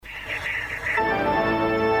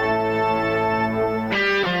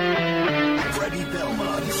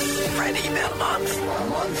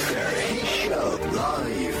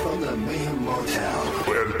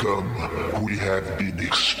have been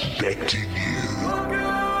expecting you.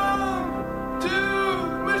 Welcome to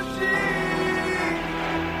Machine!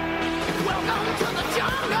 Welcome to the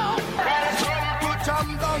jungle!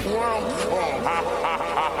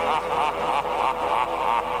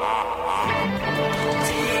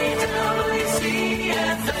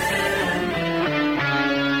 TWCfm.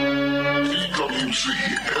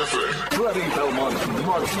 Freddie Belmont's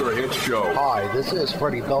Monster Hit Show. Hi, this is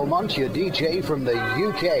Freddie Belmont, your DJ from the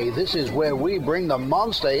UK. This is where we bring the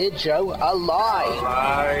Monster Hit Show alive.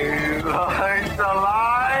 Alive! It's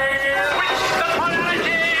alive! Increase the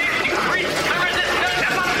polarity! Increase the resistance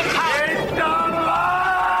above the power!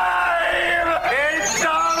 It's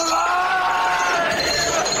alive!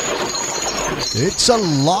 It's alive! It's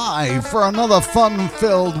alive for another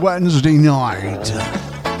fun-filled Wednesday night.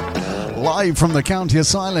 Live from the County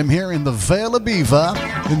Asylum here in the Vale of Beaver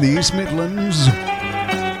in the East Midlands,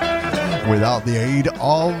 without the aid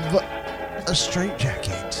of a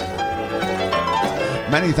straitjacket.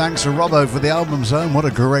 Many thanks to Robbo for the album zone. What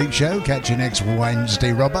a great show. Catch you next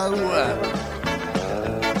Wednesday, Robbo.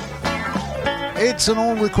 It's an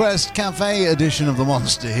all-request cafe edition of the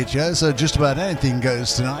Monster Hit Show, so just about anything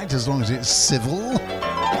goes tonight as long as it's civil.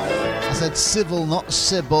 I said civil, not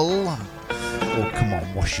Sybil. Oh, come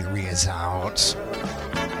on, wash your ears out.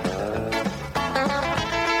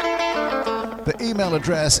 The email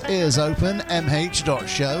address is open,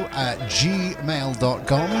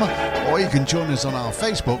 mh.show@gmail.com, or you can join us on our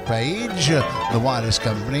Facebook page, The Wireless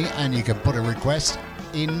Company, and you can put a request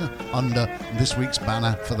in under this week's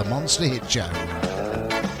banner for the Monster Hit Show.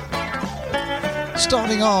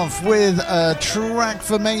 Starting off with a track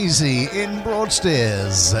for Maisie in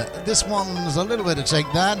Broadstairs. This one's a little bit of Take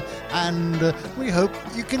That, and we hope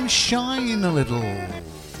you can shine a little.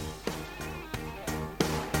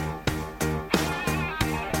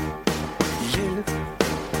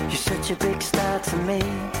 You're such a big star to me.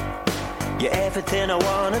 You're everything I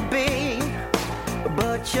wanna be,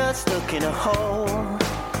 but you're stuck in a hole,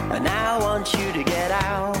 and I want you to get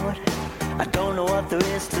out. I don't know what there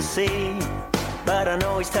is to see, but I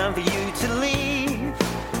know it's time for you to leave.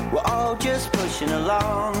 We're all just pushing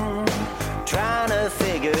along, trying to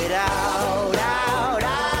figure it out, out.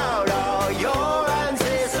 All your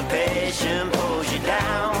anticipation pulls you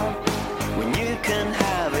down when you can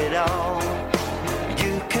have it all.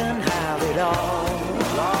 You can have it all.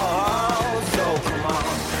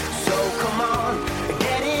 So come on,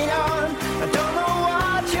 get it on. I don't know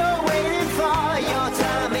what you're waiting for. Your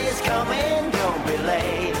time is coming, don't be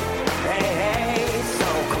late. Hey, so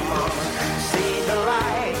come on, see the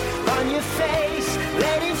light on your face.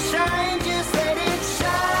 Let it shine, just let it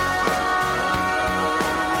shine.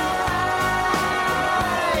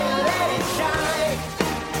 Let it shine.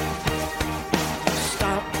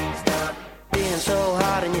 Stop being so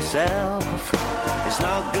hard on yourself. It's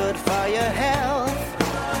not good for your health.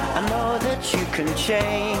 I know that you can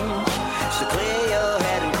change, so clear your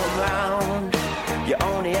head and come round. You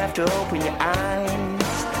only have to open your eyes.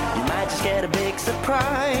 You might just get a big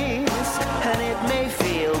surprise, and it may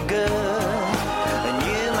feel good, and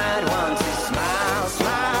you might want to smile,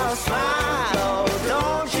 smile, smile. Oh,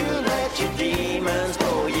 don't you let your demons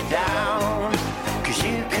pull you down, 'cause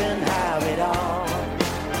you can have it all.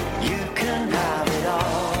 You can have it all.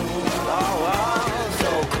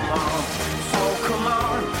 Come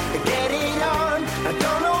on, get it on. I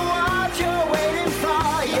don't know what you're waiting for.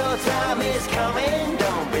 Your time is coming,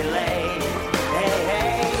 don't be late.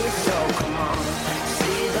 Hey, so come on,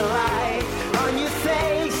 see the light on your face.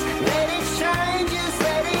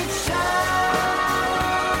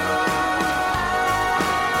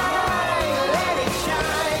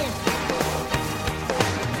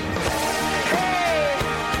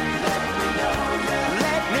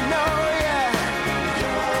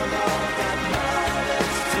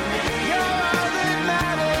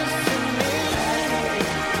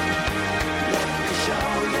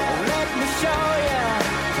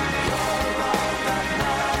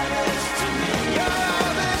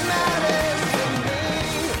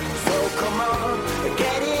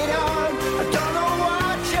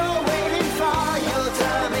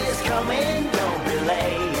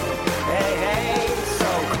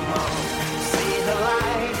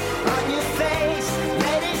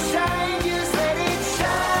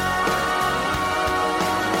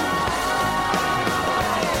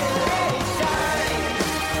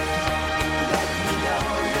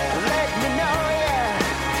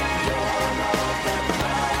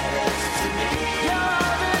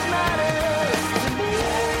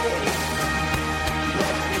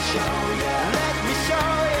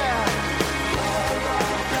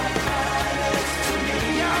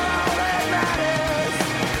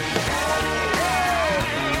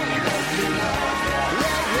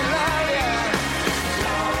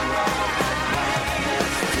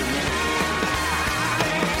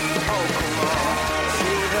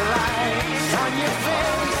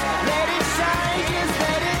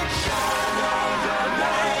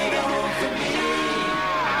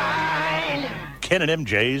 Ken and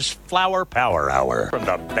MJ's Flower Power Hour from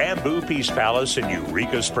the Bamboo Peace Palace in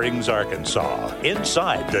Eureka Springs, Arkansas,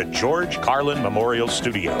 inside the George Carlin Memorial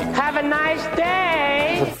Studio. Have a nice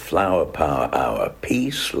day. The Flower Power Hour.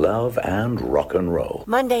 Peace, love, and rock and roll.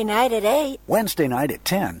 Monday night at 8. Wednesday night at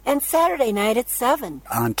 10. And Saturday night at 7.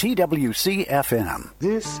 On TWCfm.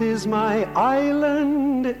 This is my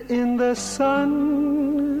island in the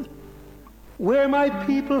sun, where my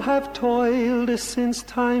people have toiled since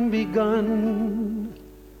time begun.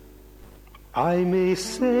 I may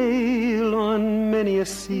sail on many a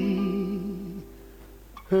sea,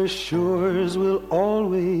 her shores will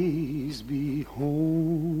always be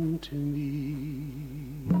home to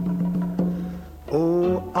me.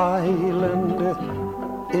 Oh, island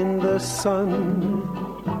in the sun,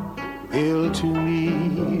 built to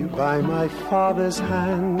me by my father's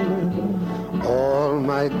hand, all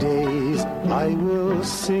my days I will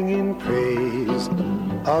sing in praise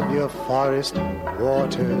of your forest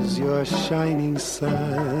waters, your shining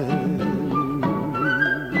sun.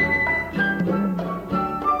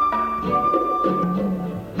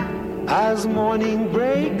 As morning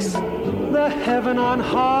breaks the heaven on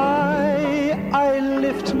high, I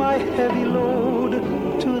lift my heavy load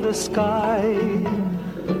to the sky.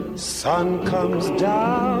 Sun comes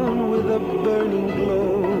down with a burning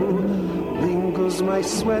glow, mingles my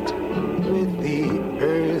sweat with the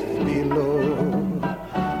earth below.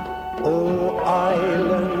 Oh,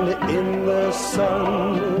 island in the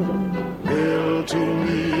sun, built to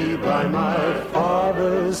me by my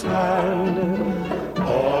father's hand,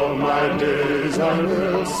 all my days I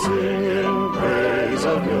will sing in praise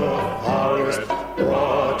of your forest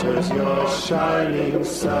waters, your shining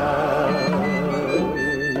sun.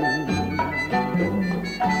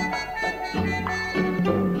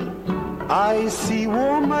 I see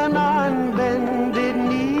woman on bended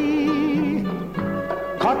knee,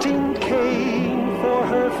 cutting cane for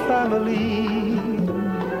her family.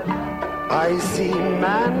 I see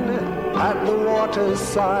man at the water's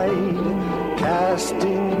side,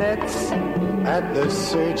 casting nets at the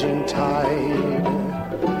surging tide.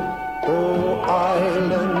 Oh,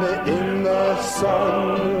 island in the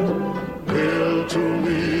sun, built to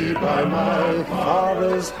me by my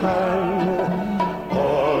father's hand,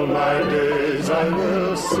 all my days I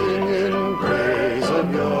will sing in praise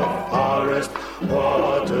of your forest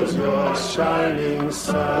waters, your shining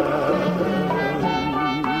sun.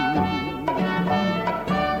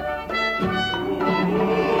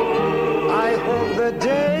 I hope the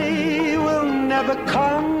day will never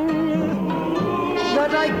come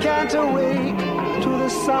that I can't awake to the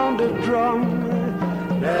sound of drum.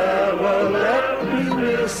 Never let me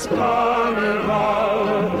miss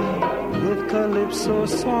carnival, with calypso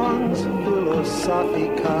songs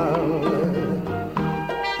philosophical.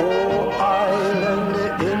 Oh, island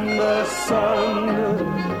in the sun,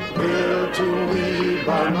 built to me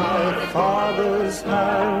by my father's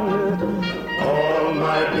hand, all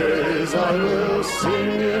my days I will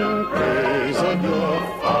sing in praise of your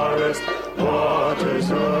forest waters,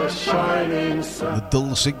 your shining sun. The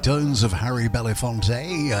dulcet tones of Harry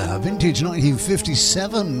Belafonte, vintage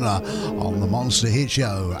 1957 on the Monster Hit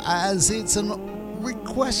Show, as it's a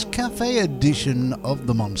Request Cafe edition of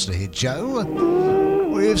the Monster Hit Show.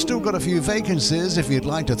 We've still got a few vacancies if you'd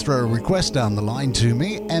like to throw a request down the line to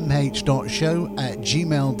me,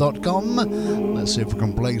 mh.show@gmail.com. Let's see if we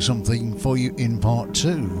can play something for you in part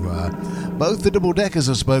 2. Both the double-deckers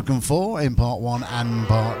are spoken for in part 1 and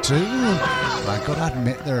part 2. But I've got to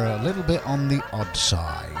admit they're a little bit on the odd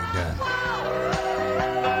side.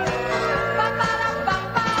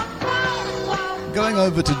 Going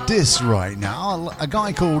over to Dis right now, a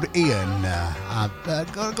guy called Ian. Got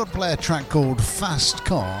to play a track called Fast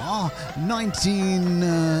Car, is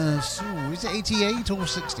it 88 or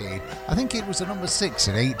 68? I think it was the number 6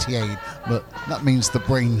 in 88, but that means the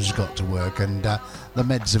brain's got to work and the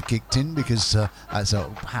meds have kicked in because that's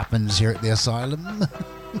what happens here at the asylum.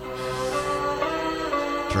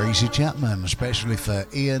 Tracy Chapman, especially for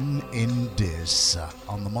Ian in Dis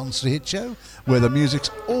on the Monster Hit Show, where the music's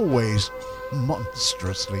always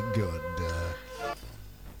monstrously good.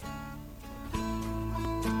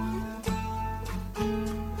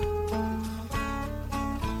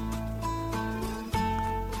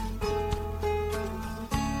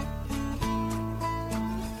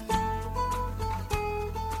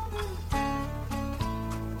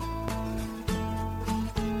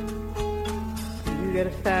 You get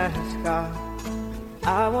a fast car,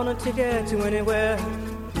 I want a ticket to anywhere.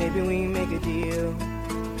 Maybe we make a deal.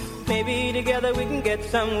 Maybe together we can get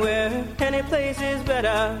somewhere. Any place is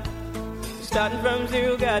better. Starting from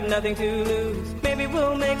zero, got nothing to lose. Maybe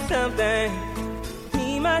we'll make something.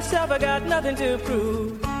 Me, myself, I got nothing to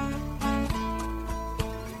prove.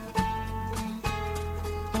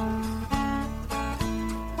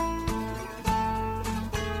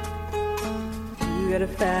 You got a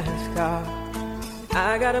fast car,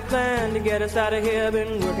 I got a plan to get us out of here.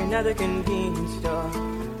 Been working at the convenience store,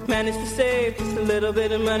 managed to save just a little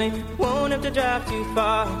bit of money. Won't have to drive too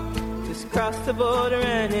far, just cross the border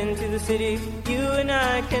and into the city. You and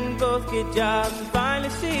I can both get jobs and finally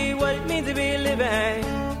see what it means to be living.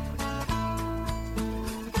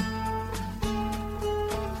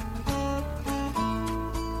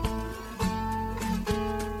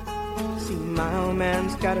 See, my old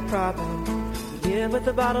man's got a problem. Yeah, but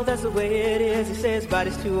the bottle, that's the way it is. He says his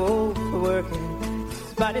body's too old for working,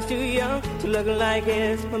 his body's too young to look like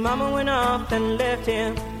his. My mama went off and left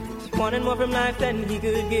him, she wanted more from life than he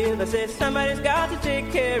could give. I said somebody's got to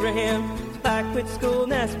take care of him, so I quit school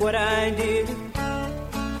and that's what I did.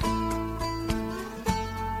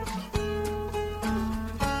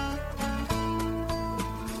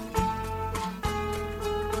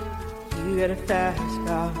 You got a fast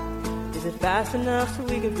car, is it fast enough so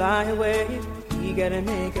we can fly away? You gotta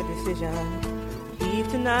make a decision, leave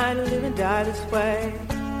tonight or live and die this way.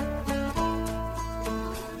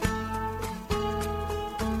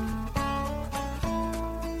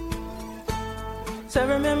 So I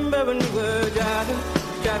remember when we were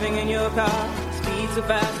driving in your car, speed so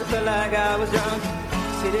fast I felt like I was drunk.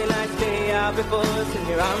 City lights day out before us and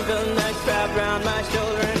your arm felt nice wrapped around my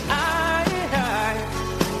shoulder. And I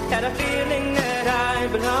had a feeling that I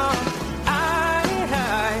belonged.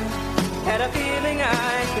 Had a feeling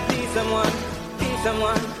I could be someone, be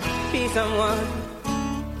someone, be someone.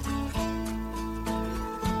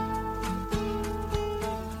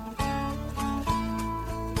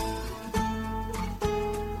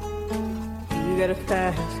 You got a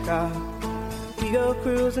fast car, we go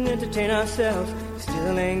cruise and entertain ourselves.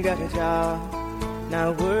 Still ain't got a job,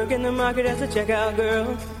 now work in the market as a checkout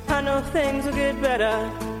girl. I know things will get better,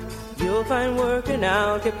 you'll find work and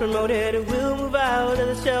I'll get promoted. We'll move out of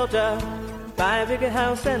the shelter, buy a bigger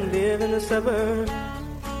house and live in the suburbs.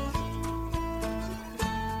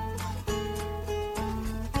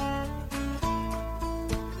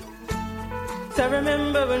 So I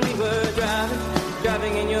remember when we were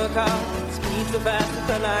driving in your car, speed so fast I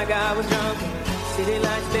felt like I was drunk. City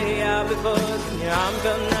lights day out before us, and your arm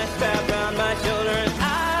felt nice wrapped around my shoulder. And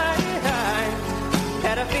I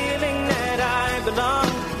had a feeling that I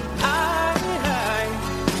belonged. I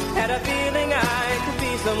had a feeling I could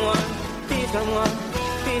be someone, be someone,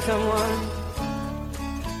 be someone.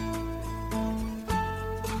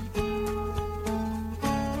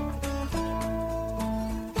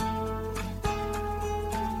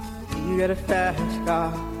 You got a fast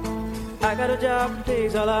car, I got a job that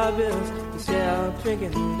pays all our bills. We sell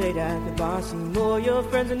drinking late at the bar, see more your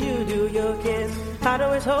friends than you do your kids. I'd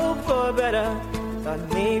always hope for better, thought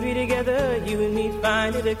maybe together you and me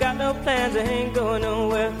find it. I got no plans, I ain't going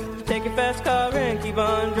nowhere. Take your fast car and keep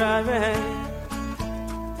on driving.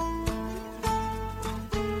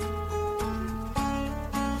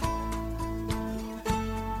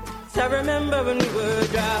 So I remember when we were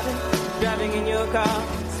driving in your car,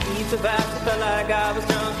 speed so fast I felt like I was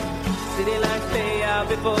drunk. City lights play out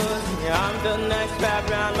before us, and your arm felt nice wrapped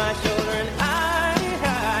around my shoulder. And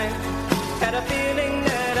I had a feeling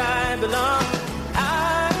that I belonged.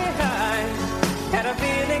 I had a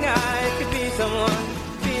feeling I could be someone,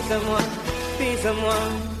 be someone, be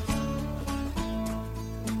someone.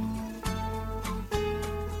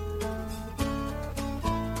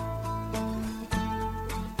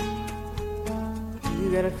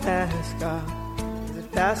 You got a fast car, is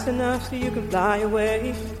it fast enough so you can fly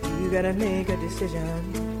away? You gotta make a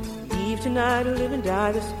decision, leave tonight or live and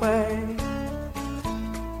die this way.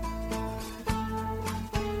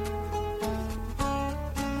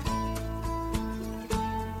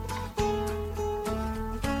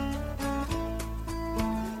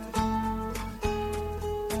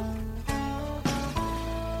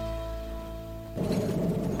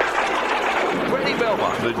 Freddie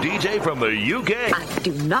Belmont, the DJ from the UK. I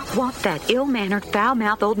do not want that ill-mannered,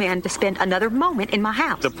 foul-mouthed old man to spend another moment in my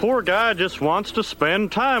house. The poor guy just wants to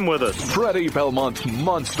spend time with us. Freddie Belmont's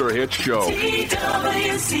Monster Hit Show.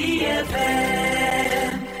 TWCfm.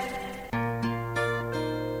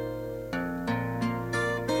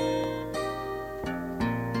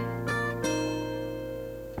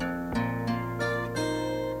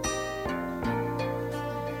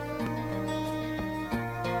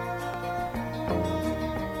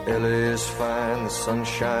 LA is fine, the sun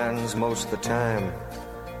shines most of the time,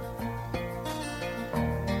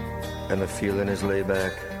 and the feeling is laid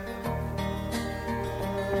back.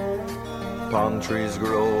 palm trees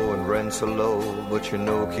grow and rents are low, but you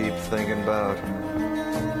know, keep thinking about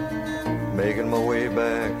making my way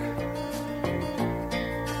back.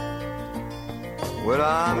 Well,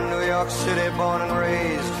 I'm New York City born and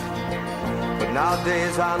raised, but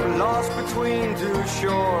nowadays I'm lost between two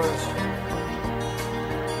shores.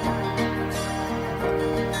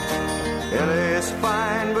 LA's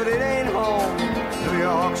fine, but it ain't home. New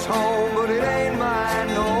York's home, but it ain't mine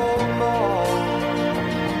no more.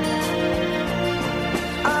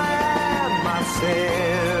 I am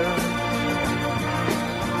myself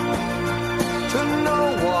to no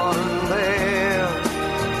one there,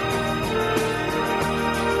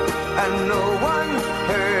 and no one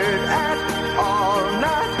heard at all,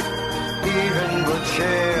 not even the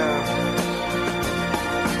chair.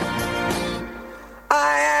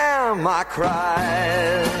 I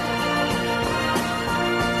cried,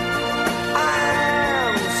 I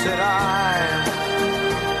am, said I,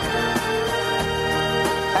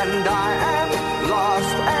 and I am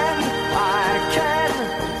lost, and I can't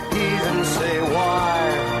even say why,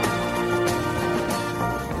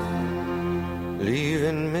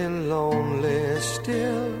 leaving me lonely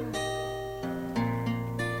still.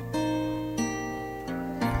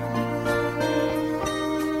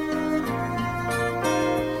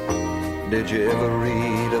 Did you ever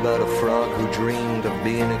read about a frog who dreamed of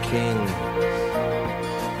being a king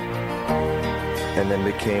and then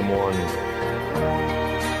became one?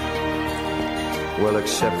 Well,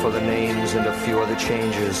 except for the names and a few other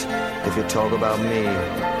changes, if you talk about me,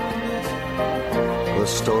 the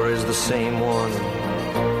story's the same one.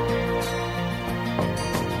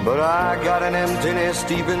 But I got an emptiness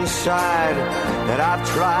deep inside that I've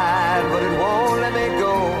tried, but it won't let me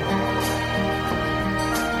go.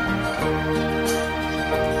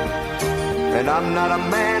 And I'm not a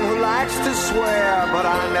man who likes to swear, but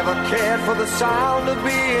I never cared for the sound of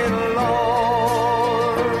being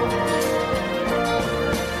alone.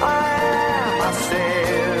 I am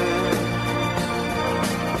myself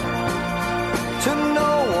to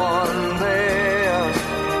no one there,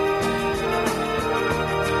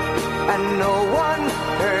 and no one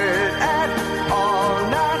heard at all,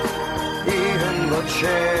 not even the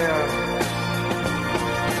chair.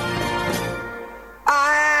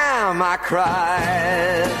 I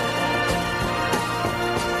cried,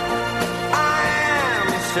 I am,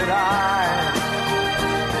 said I,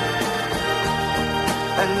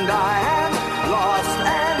 and I am lost,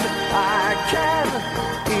 and I can't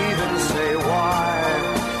even say why.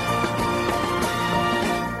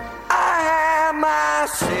 I am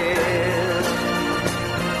myself,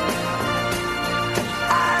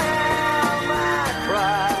 I am, I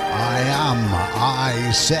cried.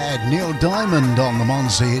 I said Neil Diamond on the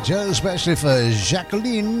Monster Hit Show, especially for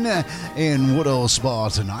Jacqueline in Woodall Spa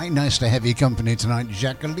tonight. Nice to have your company tonight,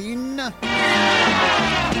 Jacqueline. Gotta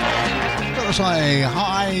say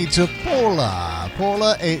hi to Paula.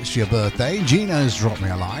 Paula, it's your birthday. Gino's dropped me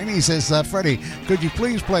a line. He says, Freddie, could you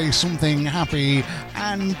please play something happy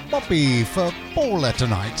and poppy for Paula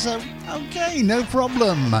tonight? So, okay, no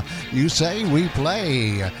problem. You say, we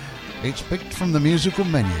play. It's picked from the musical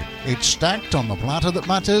menu. It's stacked on the platter that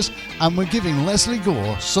matters, and we're giving Leslie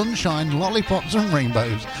Gore, Sunshine, Lollipops and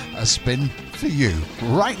Rainbows a spin for you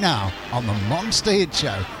right now on the Monster Hit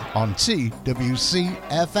Show on TWCfm.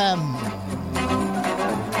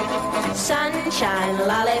 Sunshine,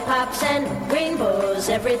 lollipops and rainbows,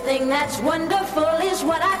 everything that's wonderful is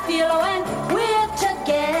what I feel when we're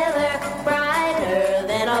together. Brighter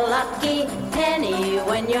than a lucky penny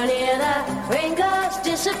when you're near. The rain goes,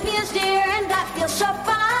 disappears, dear, and I feel so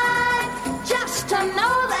fine just to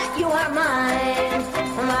know that you are mine.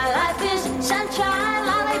 My life is sunshine,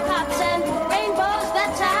 lollipops and rainbows,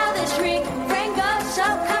 that's how this refrain goes. So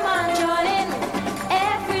come on, join in,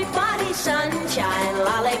 everybody. Sunshine,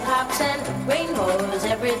 lollipops and rainbows,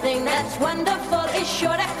 everything that's wonderful is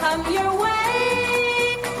sure to come your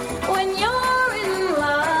way when you're in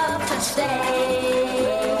love to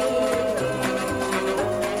stay.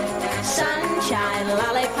 Sunshine,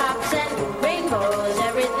 lollipops and rainbows,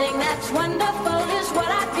 everything that's wonderful is what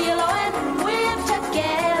I feel when we're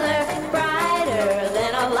together. Brighter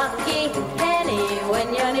than a lucky penny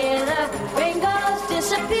when you're near. The rain goes,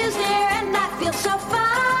 disappears, dear, and I feel so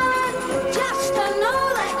fine just to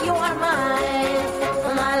know that you are mine.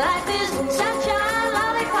 My life is sunshine,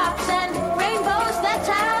 lollipops and rainbows, that's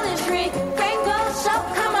how this refrain goes. So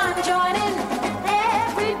come on, join in,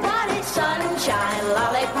 everybody. Sunshine,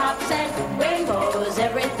 lollipops and rainbows,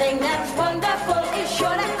 everything that's wonderful is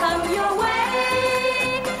sure to come your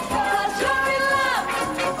way. 'Cause you're in love,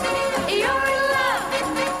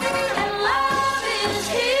 and love is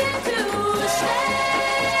here to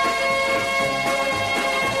stay.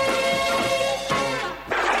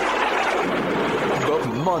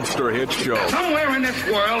 monster hit show. Somewhere in this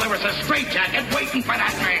world there was a straitjacket waiting for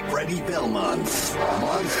that man. Freddie Belmont's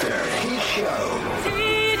Monster Hit Show.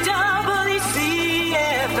 TWCfm.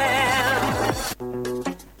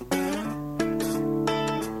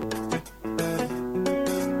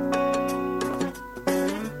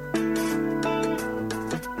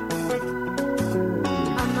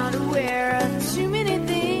 I'm not aware of too many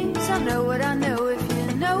things. I know what I know, if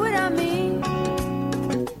you know what I mean.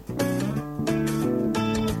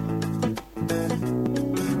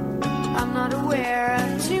 I'm not aware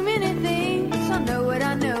of too many things. I know what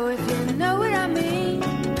I know, if you know what I mean.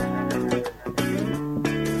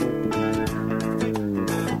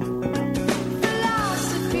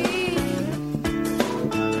 Philosophy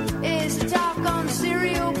is talk on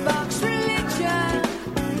cereal box. Religion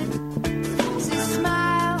is a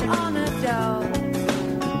smile on a doll.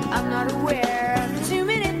 I'm not aware of too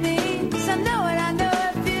many things. I know what I know,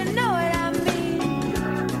 if you know what I mean.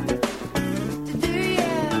 Do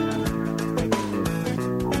you?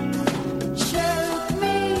 Choke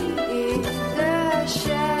me in the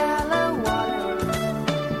shallow water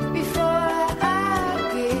before I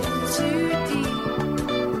get too deep.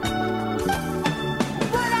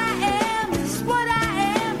 What I am is what I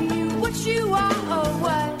am. You, what you are, or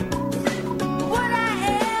what? What I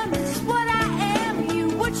am is what I am. You,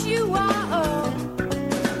 what you are, oh.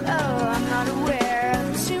 I'm not aware of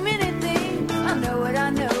too many things. I know what I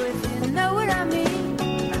know, if you know what I mean.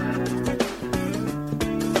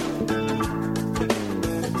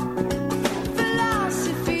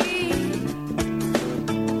 Philosophy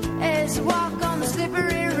is walk on the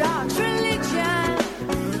slippery rocks. Religion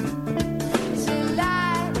is a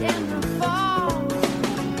light in the fall.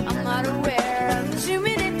 I'm not aware of too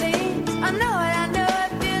many things. I know what I know,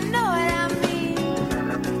 if you know what I mean.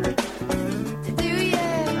 Do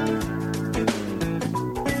you?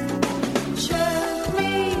 Choke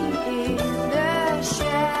me in the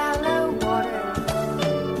shallow water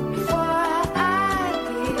before I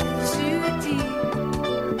get too deep.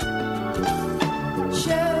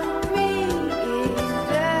 Choke me in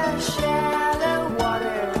the shallow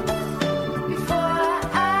water before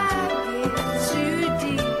I get too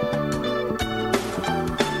deep.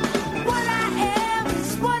 What I am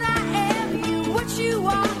is what I am. You, what you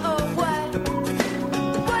are, or what?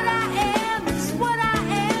 What I am is what I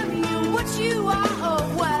am. You, what you are, or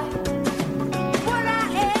what? What I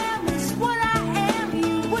am is what I am.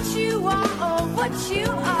 You, what you are, or what you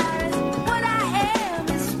are. What I am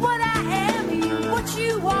is what I am. You, what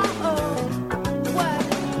you are, or what?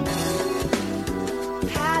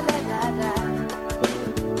 Ha la la la.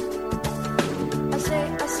 I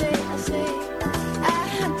say,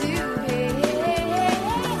 I do. Hey, hey,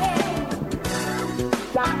 hey,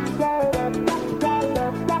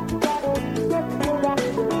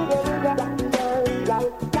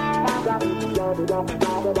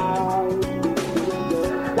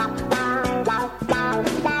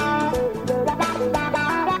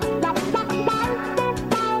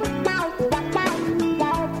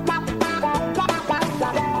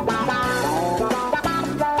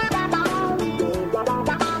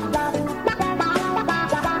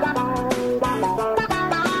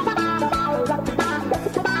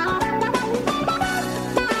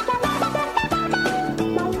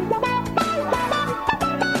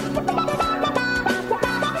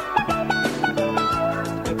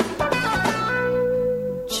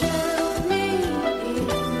 Choke me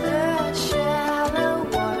in the shallow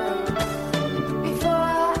water before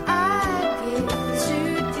I get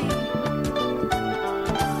too deep.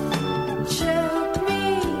 Choke me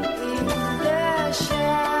in the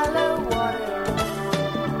shallow water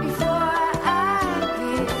before I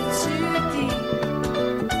get too deep.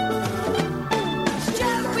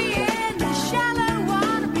 Choke me in the shallow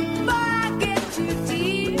water before I get too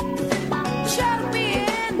deep. Choke me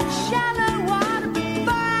in the shallow water before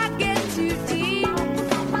I get too deep.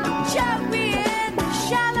 Choke me in the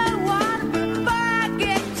shallow water before I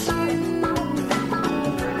get too deep.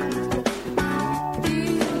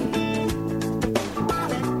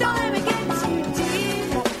 Don't let me get too deep.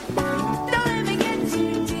 Don't let me get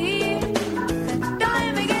too deep. Don't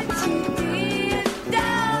let me get too deep.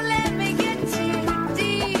 Don't let me get too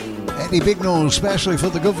deep. Eddie Bignall, especially for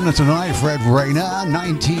the governor tonight, Fred Rayner,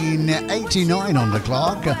 1989 on the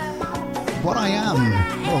clock. What I am,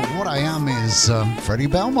 well, what I am is Freddie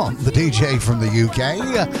Belmont, the DJ from the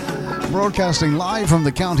UK, broadcasting live from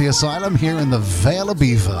the county asylum here in the Vale of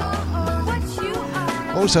Beaver.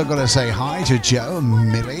 Also got to say hi to Joe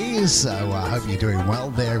and Millie, so I hope you're doing well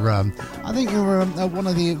there. I think you're one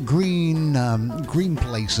of the green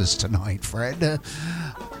places tonight, Fred.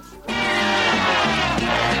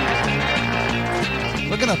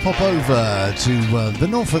 Look going to pop over to the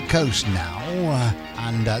Norfolk coast now,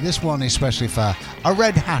 and this one especially for a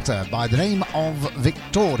red hatter by the name of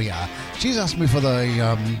Victoria. She's asked me for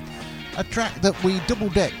a track that we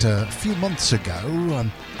double-decked a few months ago,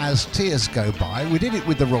 As Tears Go By. We did it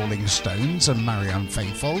with the Rolling Stones and Marianne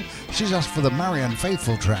Faithfull. She's asked for the Marianne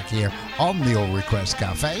Faithfull track here on the All Request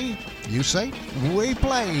Cafe. You say, we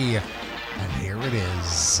play. And here it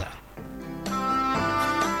is.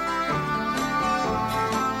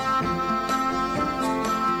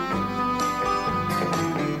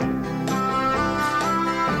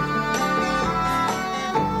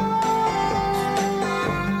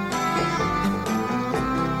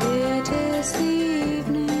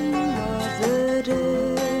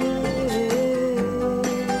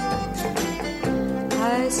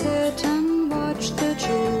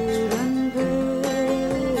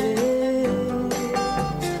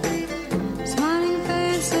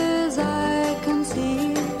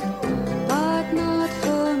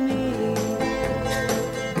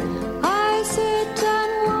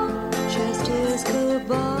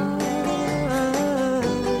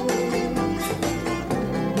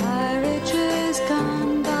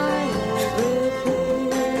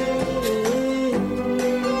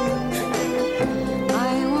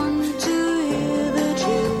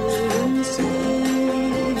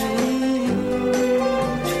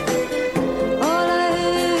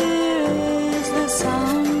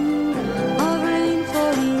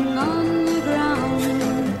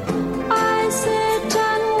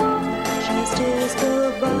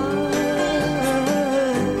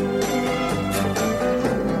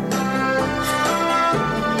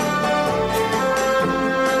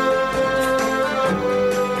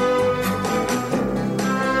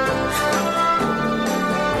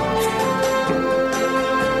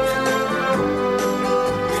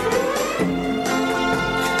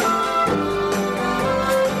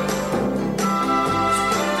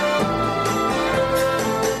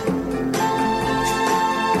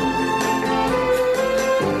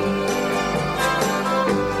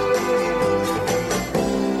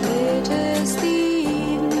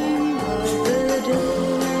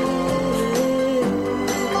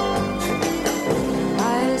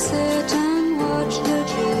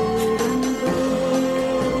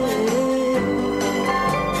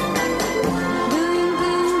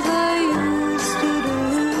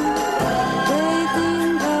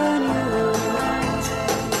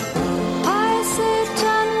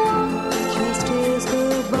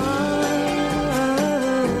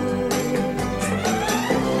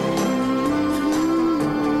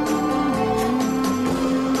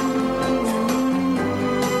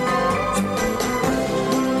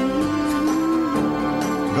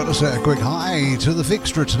 A quick hi to the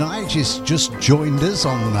fixture tonight. She's just joined us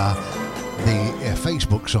on the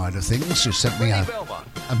Facebook side of things. She sent me a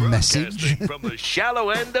message from the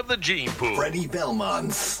shallow end of the gene pool. Freddie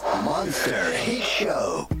Belmont's Monster Hit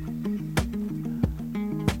Show. A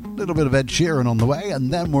little bit of Ed Sheeran on the way,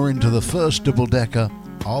 and then we're into the first double-decker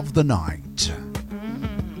of the night.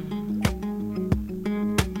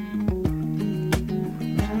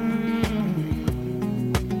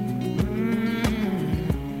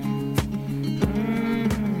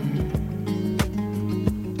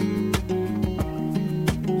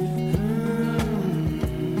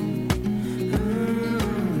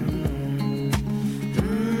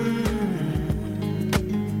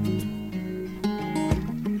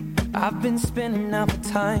 I've been spending out the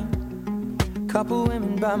time, couple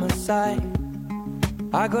women by my side.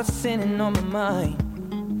 I got sinning on my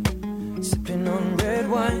mind, sipping on red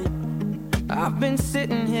wine. I've been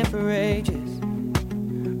sitting here for ages,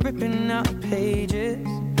 ripping out pages.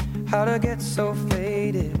 How'd I get so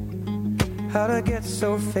faded? How'd I get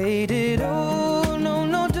so faded? Oh, no,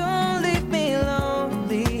 no, don't leave me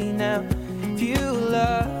lonely now. If you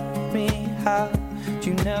love me, how'd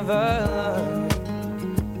you never love me?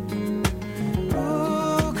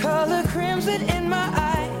 Color crimson in my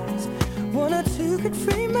eyes, one or two could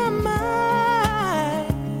free my mind.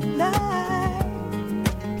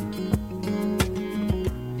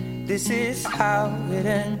 This is how it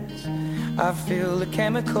ends. I feel the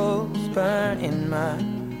chemicals burn in my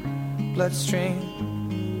bloodstream,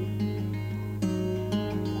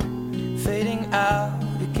 fading out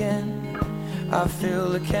again. I feel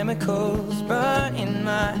the chemicals burn in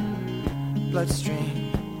my bloodstream.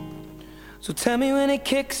 So tell me when it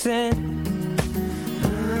kicks in.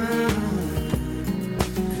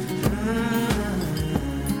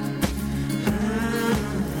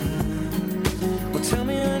 Well, tell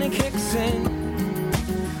me when it kicks in.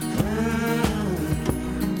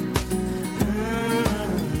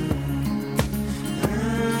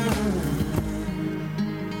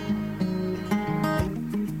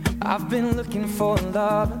 I've been looking for a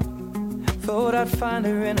lover, thought I'd find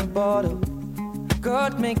her in a bottle.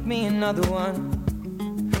 God, make me another one,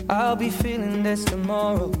 I'll be feeling this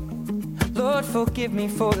tomorrow. Lord, forgive me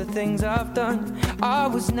for the things I've done. I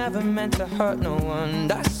was never meant to hurt no one.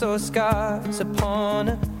 I saw scars upon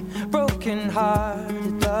a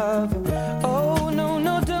broken-hearted lover. Oh, no,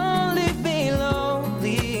 no, don't leave me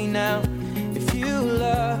lonely now. If you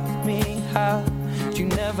loved me, how did you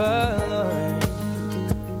never learn?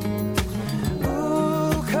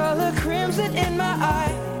 Ooh, color crimson in my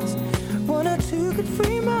eyes. One or two could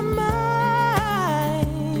free my mind.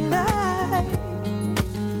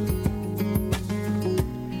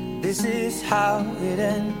 This is how it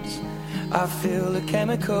ends. I feel the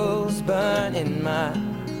chemicals burn in my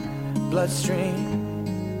bloodstream,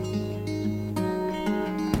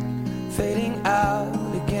 fading out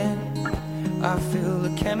again. I feel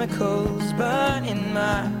the chemicals burn in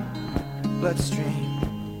my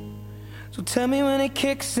bloodstream. So tell me when it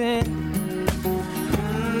kicks in.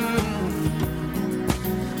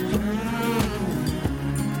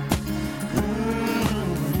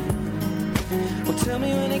 Well, tell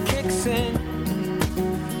me when it kicks in.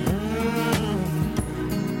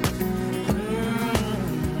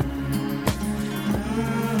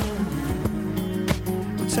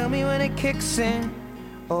 Tell me when it kicks in.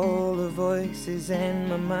 All the voices in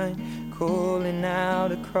my mind calling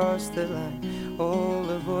out across the line. All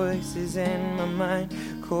the voices in my mind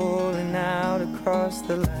calling out across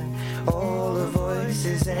the line. All the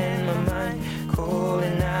voices in my mind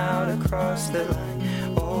calling out across the line.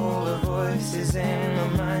 All the voices in my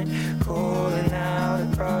mind calling out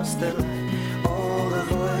across the line. All the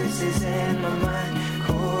voices in my mind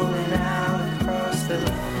calling out across the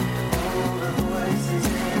line. All the voices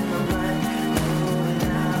in my mind calling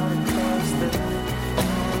out across the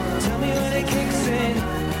line. Tell me when it kicks in.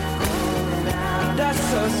 That's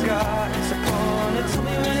so scars upon it. Tell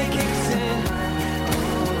me when it kicks in.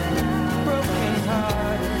 Broken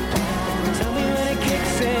hearted. Tell me when it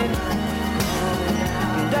kicks in.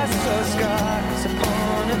 That's so scars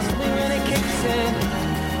upon it. Tell me when it kicks in.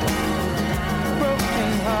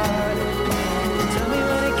 Broken hearted. Tell me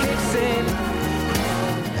when it kicks in.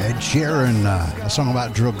 Ed Sheeran, a song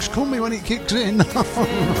about drugs. Call me when it kicks in.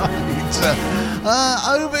 Right.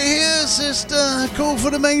 Over here, sister. Call for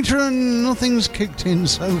the matron. Nothing's kicked in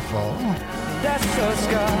so far. That's so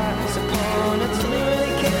scars upon it. Tell me when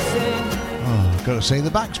it kicks in. Oh, got to say, the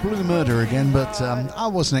back's blue murder again, but I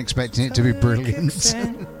wasn't expecting it to be brilliant.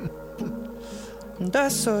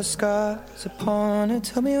 That's so scars upon it.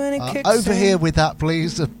 Tell me when it kicks over in. here with that,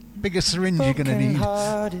 please. The bigger syringe you're going to need.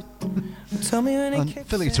 Tell me when it kicks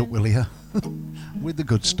fill it up, will you? With the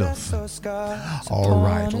good stuff. All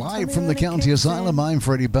right, live from the County Asylum, I'm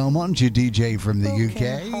Freddie Belmont, your DJ from the UK,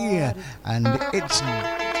 and it's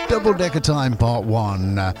Double Decker Time Part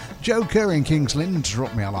 1. Joe Kerr in Kings Lynn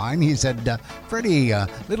dropped me a line. He said, Freddie,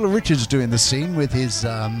 Little Richard's doing the scene with his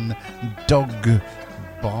dog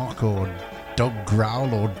bark or dog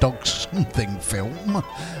growl or dog something film.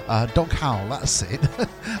 Dog howl, that's it.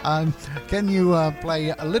 Can you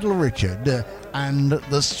play Little Richard and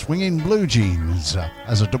the Swinging Blue Jeans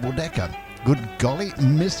as a double decker? Good golly,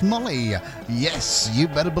 Miss Molly. Yes, you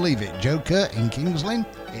better believe it. Joe Kerr in Kings Lynn,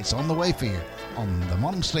 it's on the way for you on the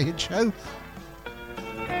Monster Hit Show.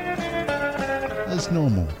 As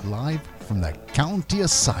normal, live from the County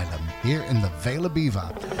Asylum here in the Vale of Beaver.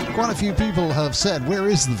 Quite a few people have said, where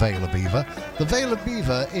is the Vale of Beaver? The Vale of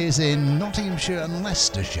Beaver is in Nottinghamshire and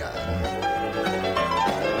Leicestershire.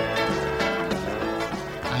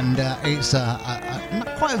 And it's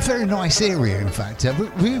quite a very nice area, in fact.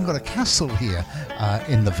 We've even got a castle here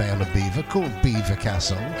in the Vale of Beaver called Beaver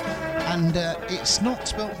Castle. And it's not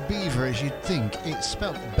spelt beaver as you'd think, it's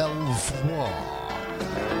spelt Belvoir.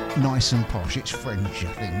 Nice and posh, it's French,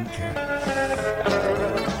 I think.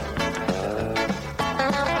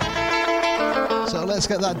 So let's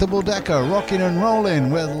get that double decker rocking and rolling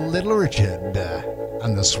with Little Richard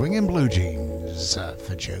and the Swinging Blue Jeans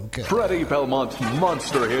for Joker. Freddie Belmont's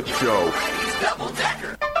Monster Hit Show. Double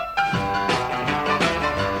decker.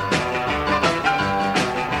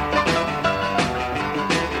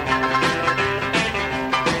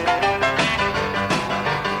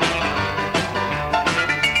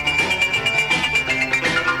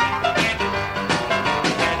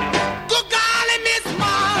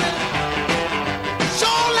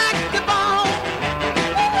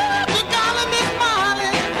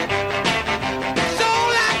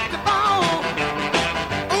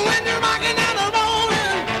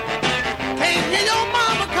 Can't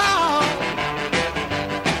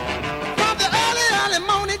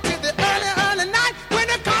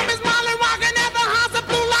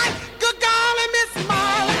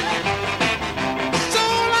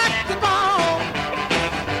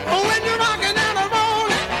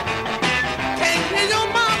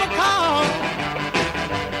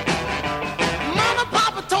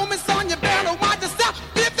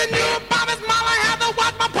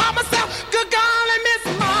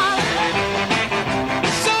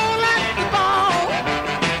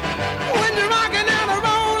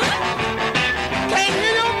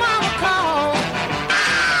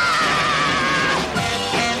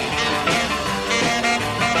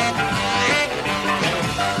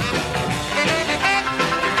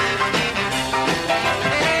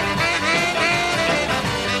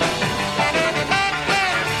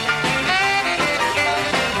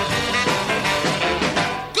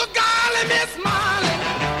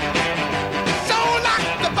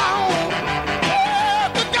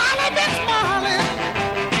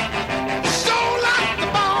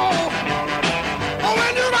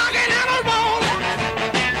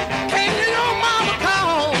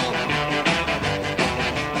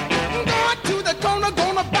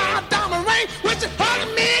gonna buy a diamond ring. When she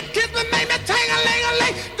hugged me and kissed me, made me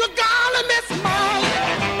ting-a-ling-a-ling. Good golly, Miss Molly,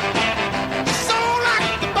 so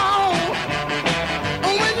like the bone.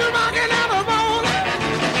 When you're rocking out a roll,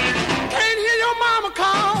 can't hear your mama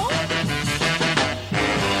call.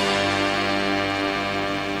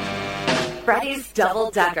 Freddie's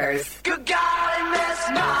Double Deckers. Good golly, Miss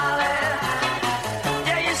Molly,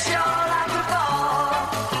 yeah, you sure like the ball.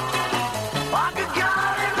 Oh, good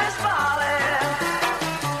golly, Miss Molly,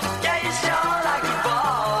 yeah, you sure like the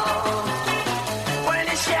ball. When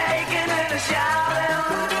you're shaking and shouting,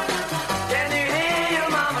 can you hear your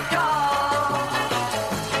mama call?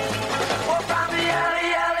 Well, from the early,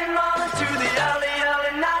 early morning to the early,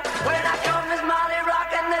 early night, when I come, Miss Molly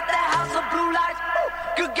rocking at the house of blue lights.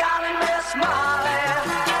 Good golly, Miss Molly,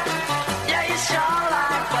 yeah, you sure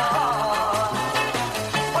like ball.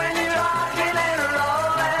 When you're rocking and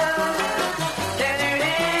rolling, can you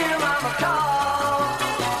hear your mama call?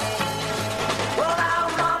 Well, now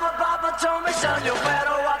Mama, Papa told me, son, you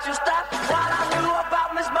better watch your step. What I knew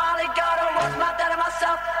about Miss Molly, gotta watch my dad and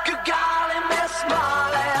myself. Good golly, Miss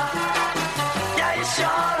Molly, yeah, you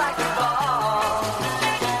sure like the ball.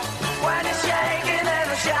 When you're shaking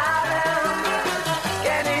and shouting,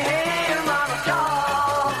 can you hear your mama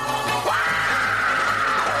call?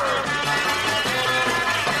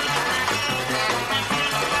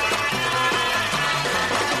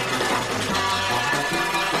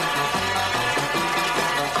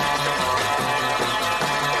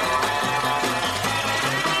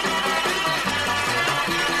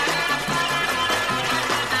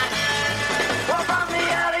 Well, from the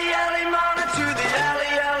early, early morning to the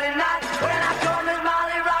early, early night, when I come, Miss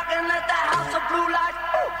Molly rocking at the house of blue lights.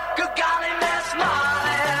 Good golly, Miss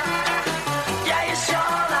Molly, yeah, you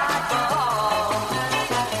sure like ball.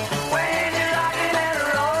 When you're rocking and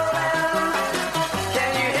rolling,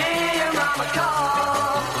 can you hear your mama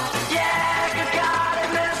call? Yeah, good golly,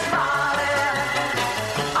 Miss Molly,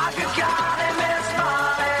 oh, good golly, Miss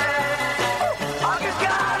Molly, oh, good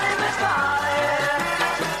golly, Miss Molly,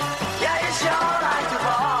 yeah, you sure like the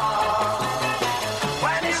ball.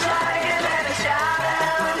 When you're shaking and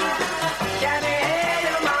shouting, can you hear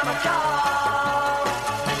your mama call?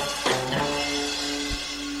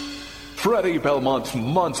 Freddie Belmont's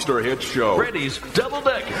Monster Hit Show. Freddie's Double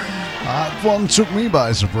Decker. That one took me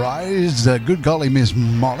by surprise. Good golly, Miss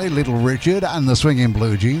Molly, Little Richard, and the Swinging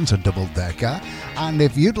Blue Jeans, a double-decker. And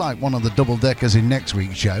if you'd like one of the double-deckers in next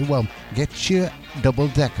week's show, well, get your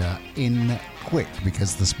double-decker in quick,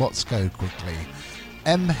 because the spots go quickly.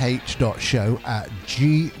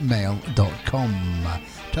 mh.show@gmail.com.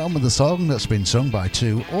 Tell me the song that's been sung by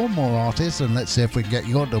 2 or more artists, and let's see if we can get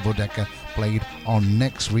your double-decker played on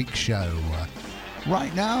next week's show.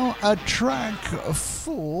 Right now, a track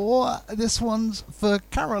for, this one's for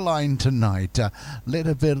Caroline tonight. A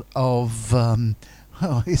little bit of,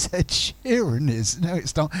 it's Ed Sheeran. No,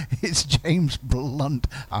 it's not. It's James Blunt.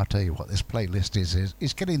 I'll tell you what, this playlist is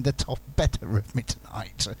getting the top better of me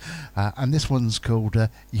tonight. And this one's called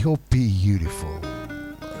You're Beautiful.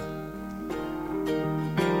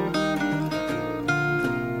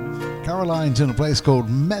 Caroline's in a place called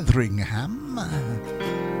Metheringham.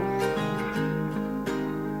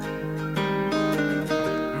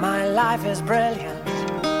 My life is brilliant.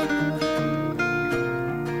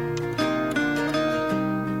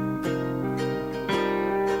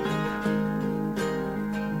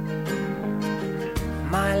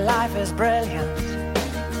 My life is brilliant.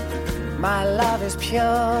 My love is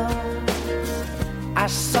pure. I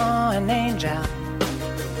saw an angel,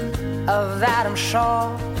 of that I'm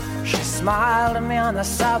sure. She smiled at me on the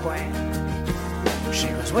subway.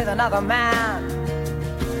 She was with another man,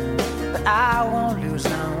 but I won't lose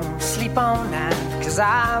no sleep on that, 'cause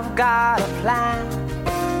I've got a plan.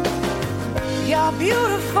 You're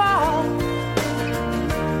beautiful.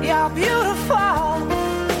 You're beautiful.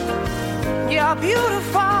 You're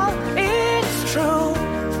beautiful. It's true.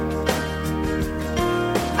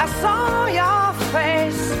 I saw your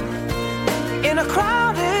face in a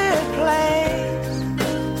crowded place,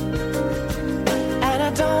 and I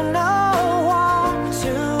don't know what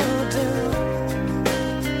to do,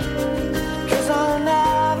 'cause I'll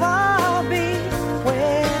never be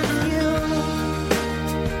with you.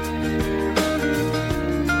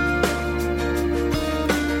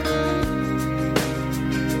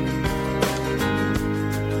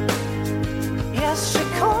 Yes, she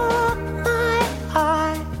caught my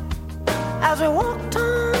eye as we walked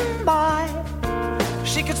on by.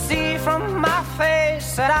 She could see from my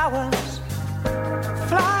face that I was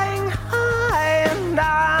flying high, and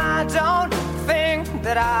I don't think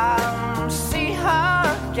that I'll see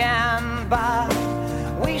her again, but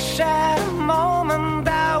we shared a moment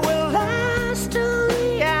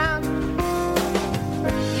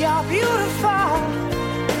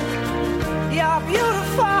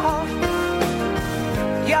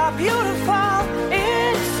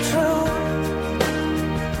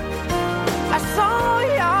I saw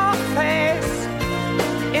your face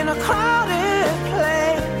in a crowded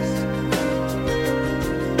place,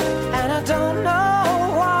 and I don't know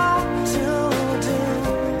what to do,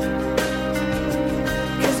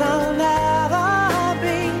 'cause I'll never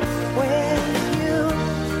be with you.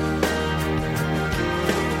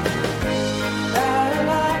 La la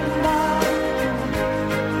la la,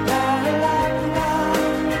 la la la la,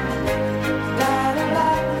 la la la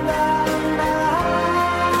la la.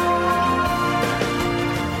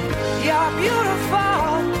 You're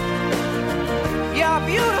beautiful, you're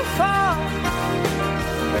beautiful,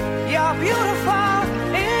 you're beautiful,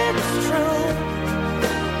 it's true.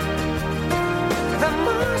 There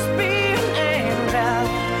must be an angel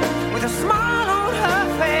with a smile on her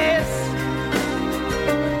face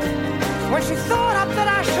when she thought up that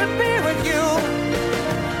I should be with you.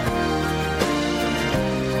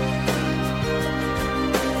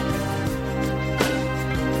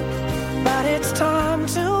 But it's time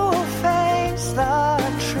to face the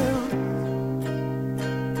truth.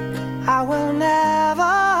 I will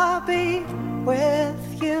never be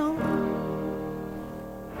with you.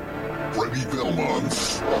 Freddie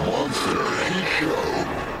Belmont's Monster Hit Show.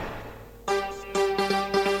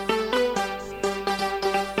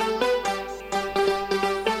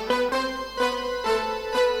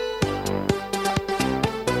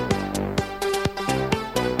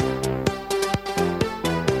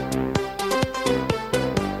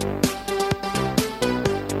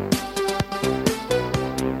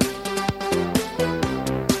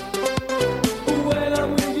 When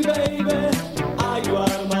I'm with you, baby, are you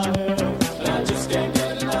out of my head? And I just can't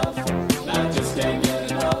get enough. And I just can't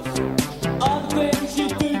get enough. All the things you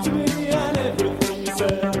do to me and everything you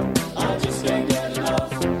said. I just can't get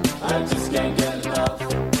enough. I just can't get enough.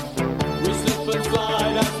 We slip and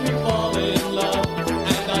slide as we fall in love,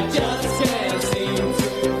 and I just can't seem to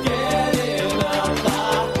get enough.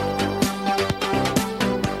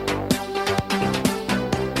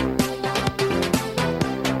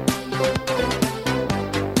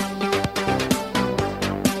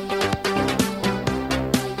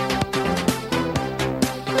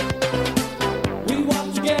 We walk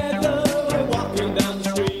together, we're walking down the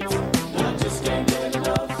street, and I just can't get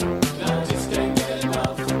enough, and I just can't get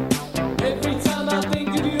enough. Every time I think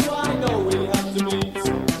of you, I know we have to meet,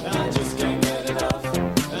 and I just can't get enough,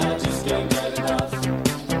 and I just can't get enough.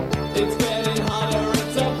 It's getting hotter,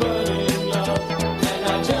 it's a burning love, and I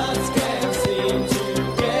just can't seem to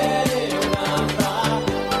get enough.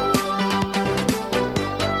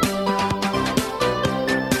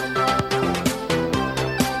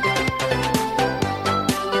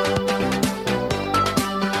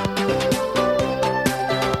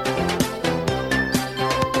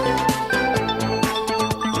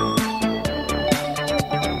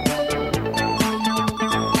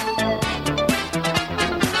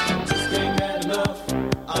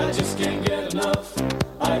 I just can't get enough.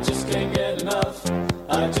 I just can't get enough.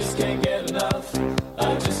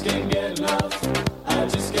 I just can't get enough. I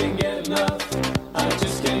just can't get enough. I just can't get enough. I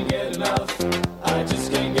just can't get enough. I just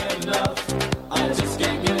can't get enough.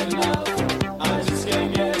 I just can't get enough. I just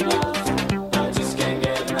can't get enough. I just can't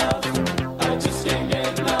get enough. I just can't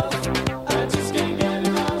get enough. I just can't get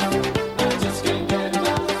enough. I just can't get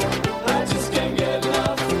enough. I just can't get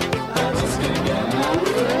enough. I just can't get enough.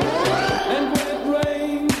 And when it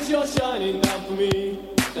rains, you're shining down for me,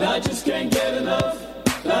 and I just can't get enough.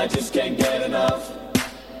 And I just can't get enough.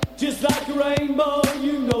 Just like a rainbow,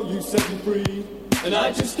 you know you set me free, and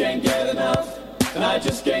I just can't get enough. And I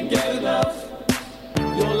just can't get enough.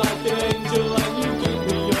 You're like an angel, and you give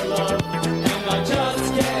me your love, and I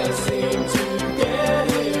just can't seem to get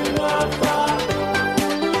enough.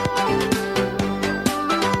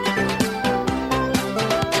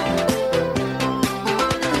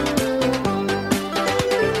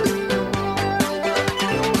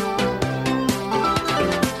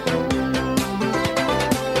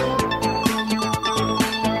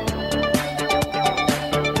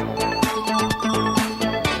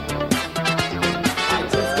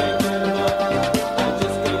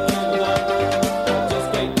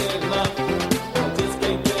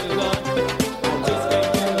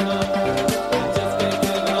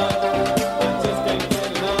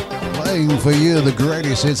 For you, the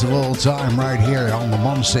greatest hits of all time right here on the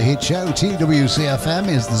Monster Hit Show. TWCfm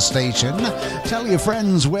is the station. Tell your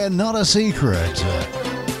friends we're not a secret.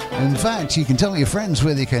 In fact, you can tell your friends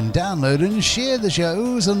where they can download and share the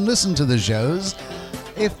shows and listen to the shows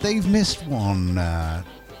if they've missed one.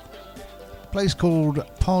 Place called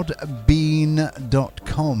podbean.com.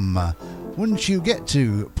 Once you get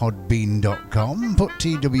to podbean.com, put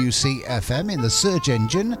TWCfm in the search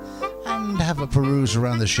engine and and have a peruse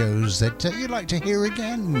around the shows that you'd like to hear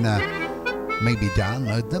again. Maybe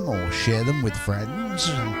download them or share them with friends.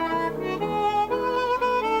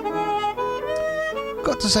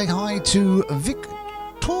 Got to say hi to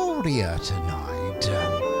Victoria tonight.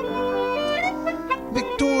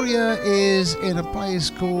 Victoria is in a place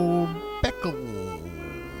called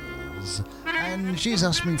Beccles, and she's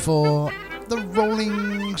asked me for the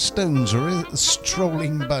Rolling Stones, or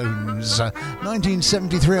Strolling Bones.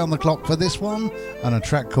 1973 on the clock for this one, and a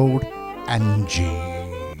track called Angie.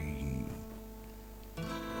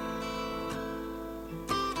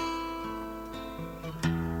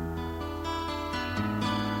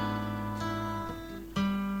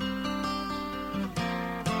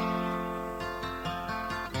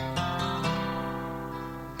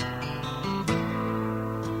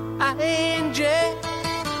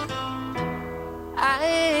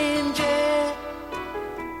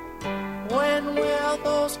 When will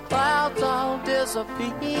those clouds all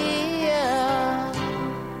disappear?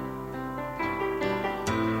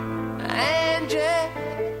 Angie,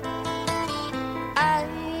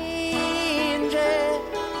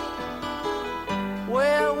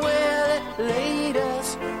 where will it lead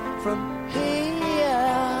us from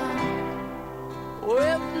here?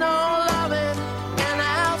 With no loving in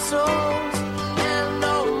our souls and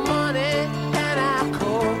no money in our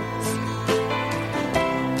coats,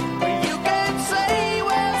 you can say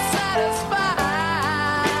we're satisfied.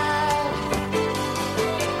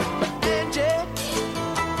 Angie,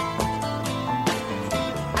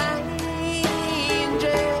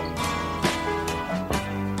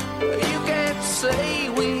 you can't say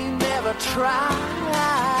we never tried.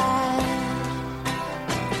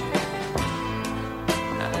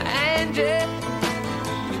 Angie,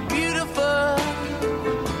 you're beautiful,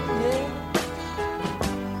 yeah,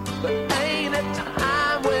 but ain't it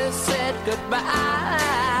time we said goodbye?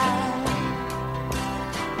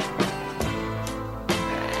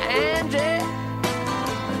 Angie,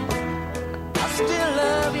 I still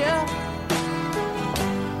love you.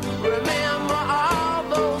 Remember all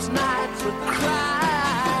those nights we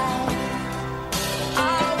cried,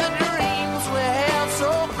 all the dreams we held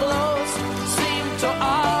so close seem to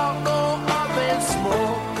all go up in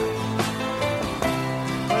smoke.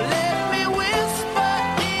 Let me whisper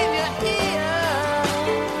in your ear,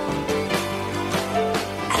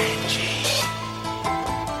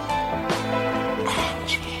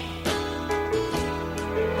 Angie,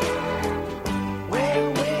 where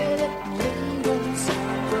will it lead us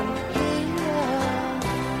from here?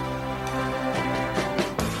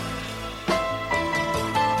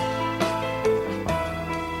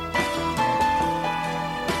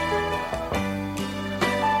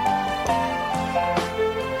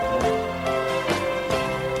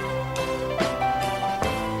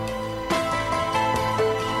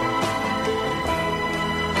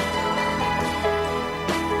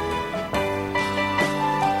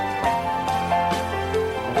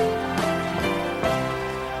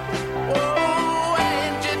 Oh,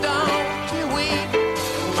 Angie, don't you weep.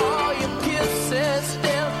 All your kisses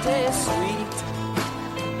still taste sweet.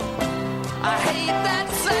 I hate that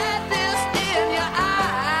sadness in your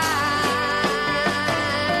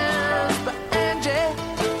eyes, but Angie,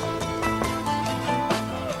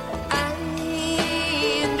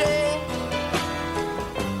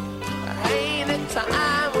 ain't it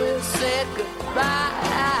time we said goodbye?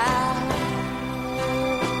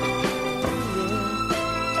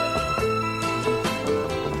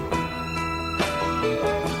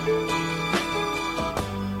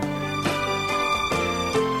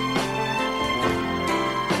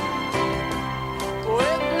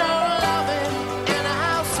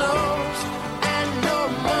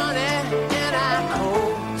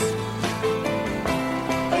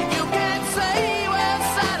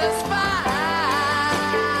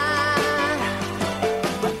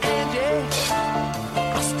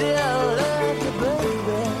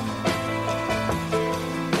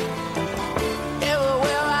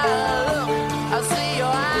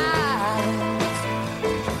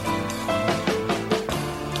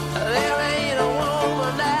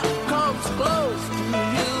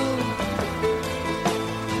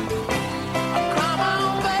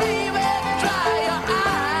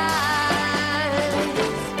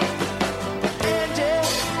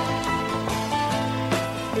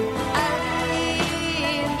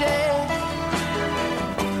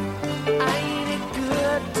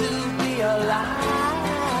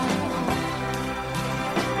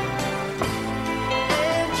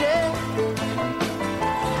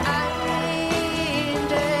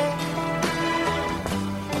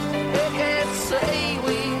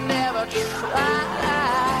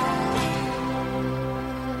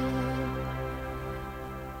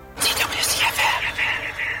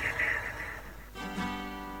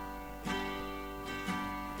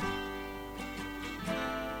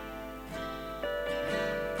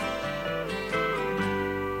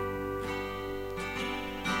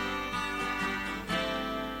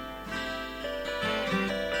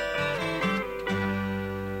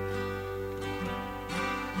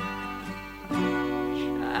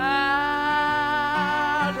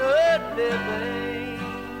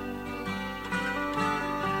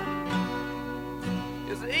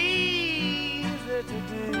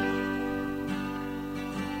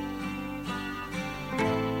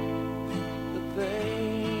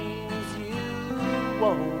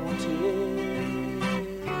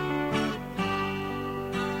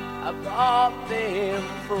 I bought them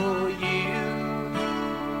for you.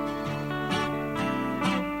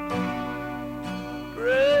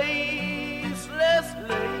 Graceless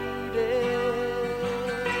lady,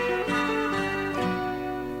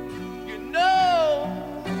 you know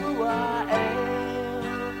who I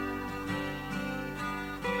am.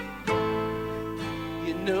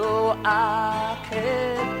 You know I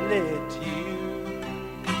can't let you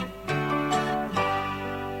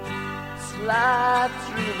slide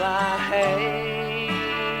through my hands.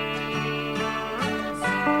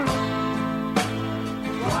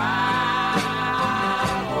 Wild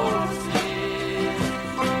horses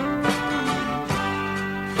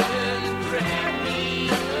couldn't drag me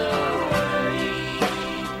away.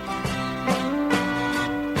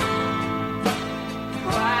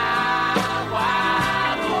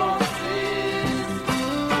 Wild horses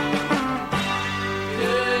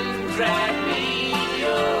couldn't drag me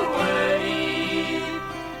away.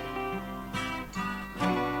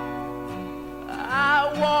 I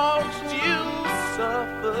watched you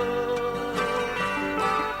suffer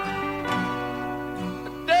a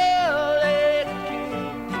dull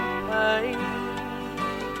aching pain.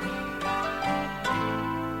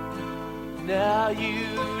 Now you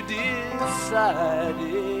decided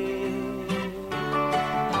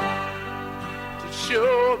to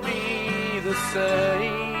show me the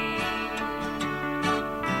same.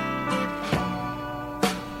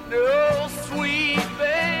 No sweet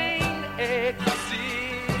vein exists.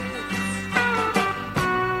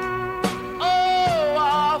 Oh,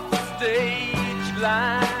 off the stage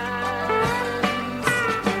lines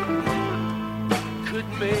could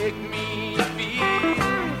make me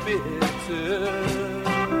feel bitter,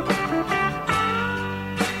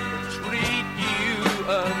 treat you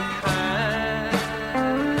unkind.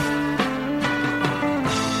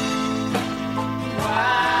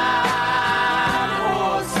 Wild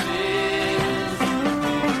horses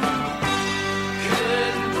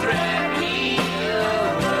couldn't drag me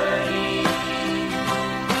away.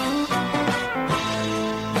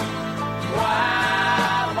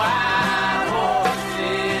 Wild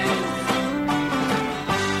horses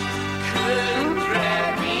couldn't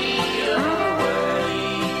drag me away.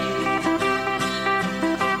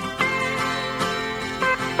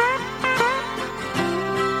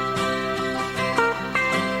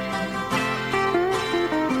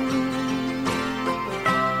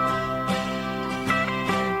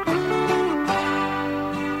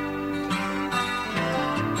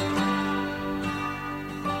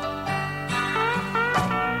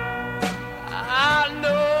 I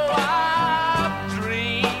know I've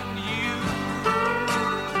dreamed you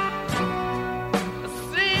a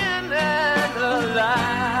sin and a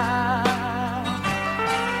lie.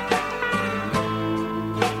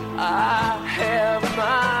 I have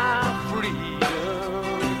my freedom,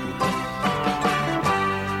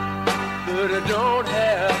 but I don't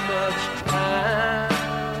have much time.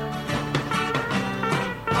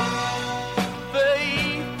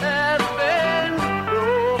 Faith has been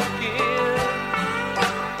broken,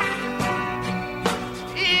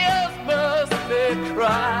 tears must be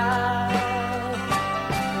cried.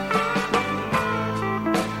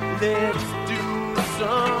 Let's do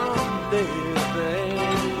some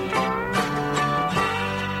living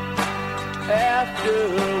after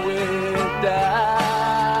we die.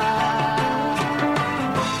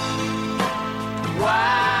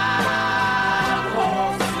 Wild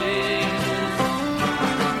horses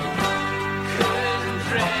couldn't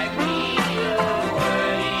drag me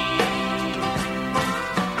away.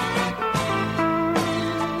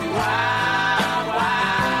 Wild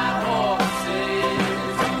horses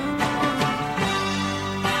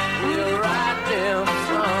will ride them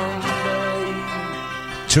someday.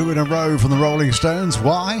 2 in a row from the Rolling Stones.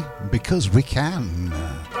 Why? Because we can.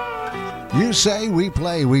 You say, we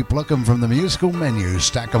play, we pluck them from the musical menu,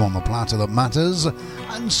 stack them on the platter that matters,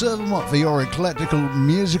 and serve them up for your eclectical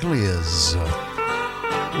musical ears.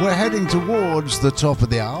 We're heading towards the top of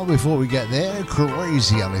the hour. Before we get there,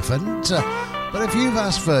 Crazy Elephant. But if you've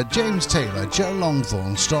asked for James Taylor, Joe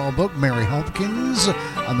Longthorne, Starbuck, Mary Hopkins,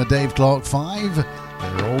 and the Dave Clark 5,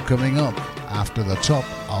 they're all coming up after the top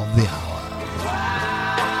of the hour.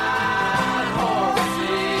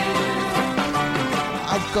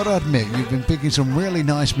 I've got to admit, you've been picking some really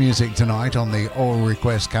nice music tonight on the All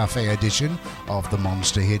Request Cafe edition of the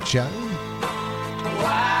Monster Hit Show.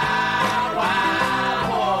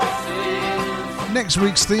 Next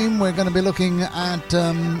week's theme, we're going to be looking at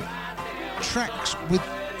tracks with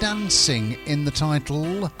dancing in the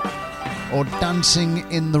title or dancing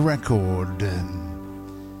in the record. You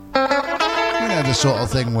know, the sort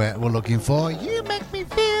of thing we're looking for. You make me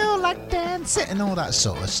feel like like dancing and all that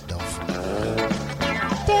sort of stuff.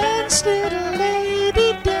 Dance, little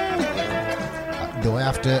lady, dance. Do I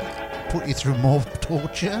have to put you through more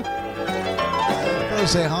torture? I'll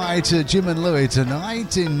say hi to Jim and Louie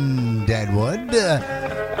tonight in Deadwood.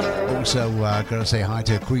 Also, gotta say hi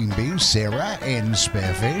to Queen Bee, Sarah in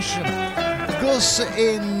Spearfish. Of course,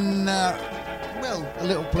 in a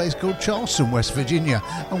little place called Charleston, West Virginia.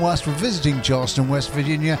 And whilst we're visiting Charleston, West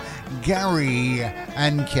Virginia, Gary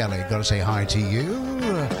and Kelly, gotta say hi to you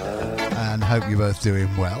and hope you're both doing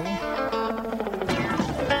well.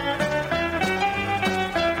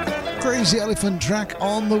 Crazy Elephant track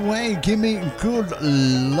on the way. Give me good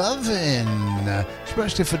lovin',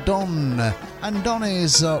 especially for Don. And Don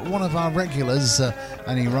is one of our regulars,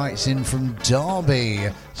 and he writes in from Derby.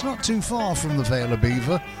 It's not too far from the Vale of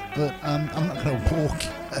Beaver, but I'm not going to walk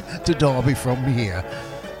to Derby from here.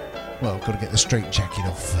 Well, got to get the straight jacket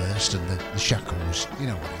off first and the shackles. You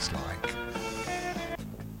know what it's like.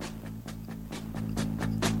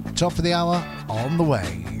 Top of the hour on the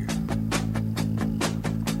way.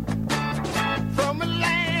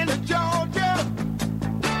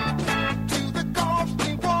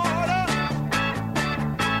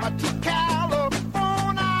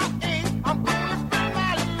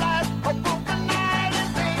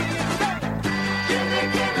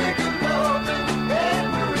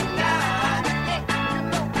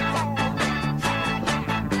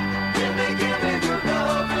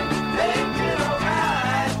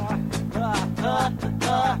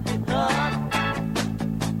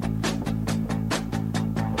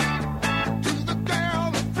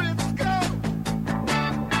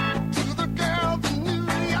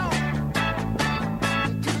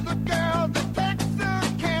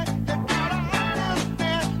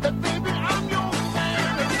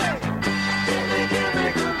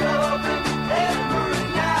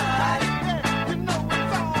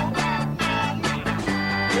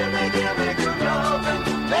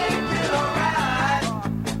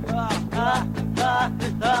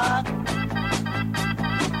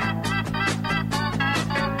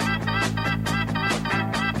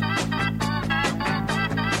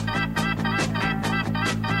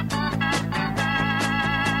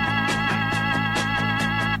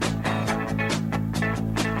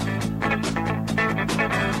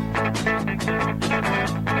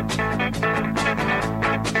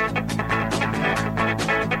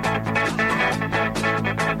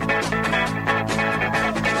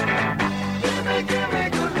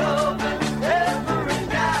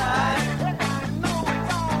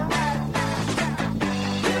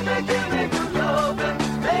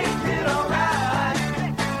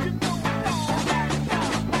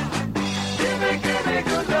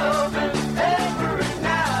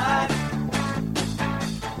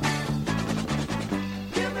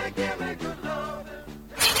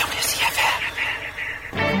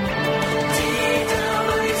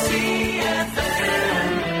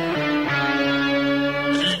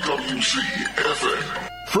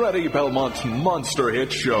 Freddie Belmont's Monster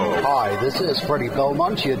Hit Show. Hi, this is Freddie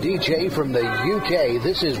Belmont, your DJ from the UK.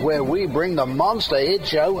 This is where we bring the Monster Hit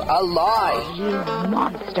Show alive. You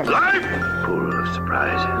monster. Live! Full of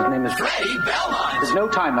surprises. His name is Freddie Belmont. There's no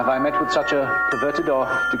time have I met with such a perverted or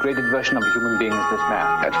degraded version of a human being as this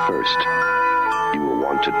man. At first, you will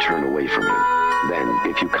want to turn away from him. Then,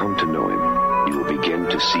 if you come to know him, you will begin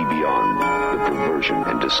to see beyond the perversion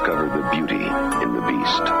and discover the beauty in the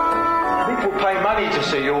beast. People pay money to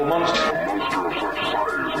see your monster. Not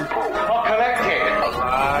collected.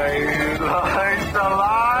 Alive,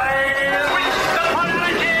 alive.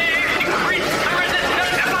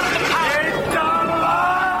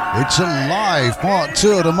 It's alive, part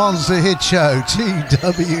 2 of the Monster Hit Show,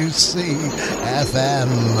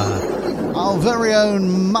 TWCfm. Our very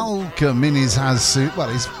own Malcolm in his hat suit. Well,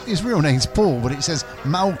 his real name's Paul, but it says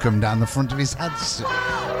Malcolm down the front of his hat suit.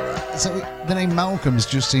 So the name Malcolm's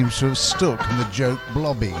just seems to have stuck in the joke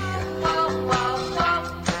Blobby.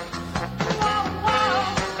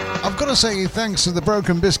 I've got to say thanks to the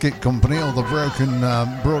Broken Biscuit Company, or the Broken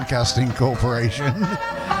Broadcasting Corporation,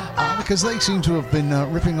 because they seem to have been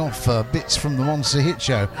ripping off bits from the Monster Hit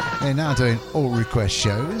Show. They're now doing all request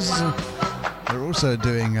shows. They're also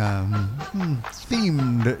doing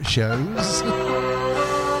themed shows.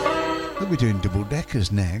 They'll be doing double deckers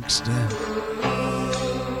next.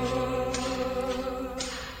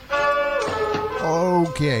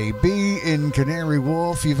 Okay, B in Canary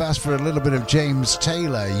Wharf, you've asked for a little bit of James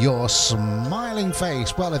Taylor, Your Smiling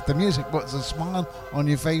Face. Well, if the music puts a smile on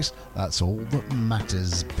your face, that's all that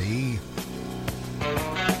matters, B.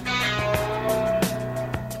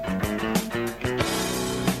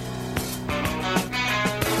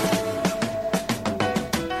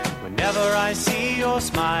 I see your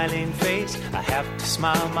smiling face, I have to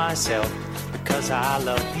smile myself because I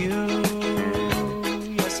love you.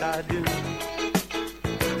 Yes, I do.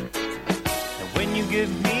 And when you give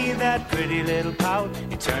me that pretty little pout,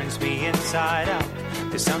 it turns me inside out.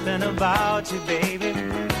 There's something about you, baby,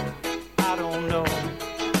 I don't know.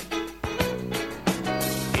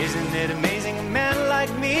 Isn't it amazing a man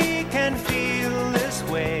like me can feel this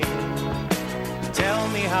way? Tell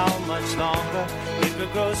me how much longer it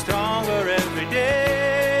could grow stronger every day.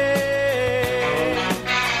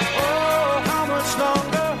 Oh, how much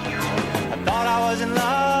longer? I thought I was in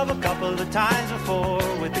love a couple of times before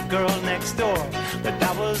with the girl next door, but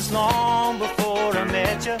that was long before I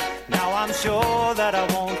met you. Now I'm sure that I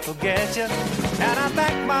won't forget you, and I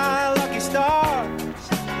thank my lucky stars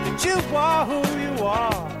that you are who you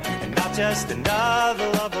are, and not just another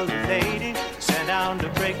lovely lady sent down to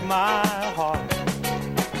break my heart.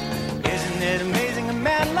 Isn't it amazing a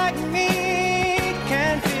man like me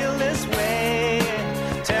can feel this way?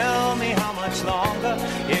 Tell me how much longer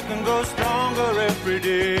it can grow stronger every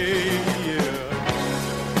day.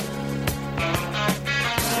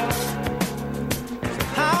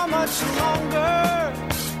 How much longer?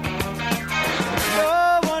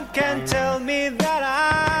 No one can tell me that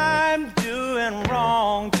I'm doing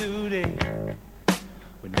wrong today.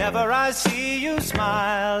 Whenever I see you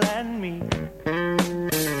smile at me,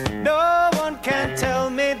 no one can tell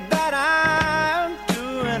me that I'm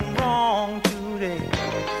doing wrong today.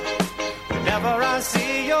 Whenever I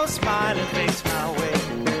see your smiling face my way,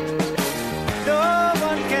 no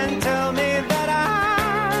one can tell me that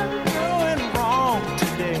I'm doing wrong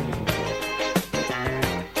today.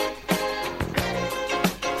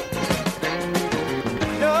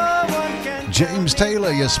 No one can. James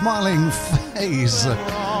Taylor, your smiling face.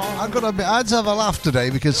 I had to have a laugh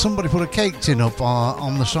today because somebody put a cake tin up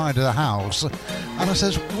on the side of the house, and I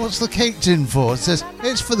says, "What's the cake tin for?" It says,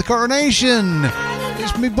 "It's for the coronation.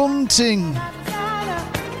 It's me bunting."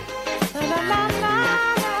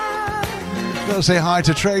 Gotta say hi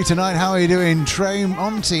to Trey tonight. How are you doing, Trey?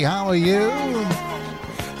 Auntie, how are you?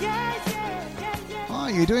 Oh,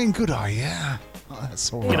 you're doing good, are you? Oh,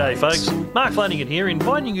 that's all right. G'day, folks. Mark Flanagan here,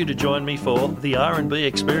 inviting you to join me for the R&B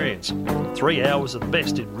Experience. 3 hours of the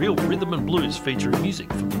best in real rhythm and blues, featuring music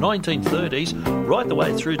from the 1930s right the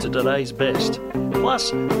way through to today's best.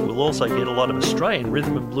 Plus, we'll also get a lot of Australian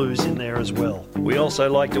rhythm and blues in there as well. We also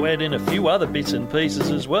like to add in a few other bits and pieces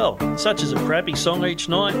as well, such as a crappy song each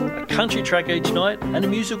night, a country track each night, and a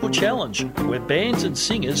musical challenge, where bands and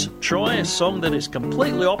singers try a song that is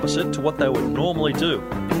completely opposite to what they would normally do.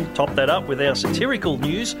 Top that up with our satirical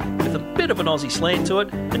news with a bit of an Aussie slant to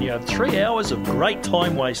it, and you have 3 hours of great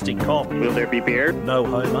time-wasting comp. Will there be beer? No,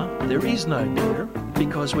 Homer, there is no beer,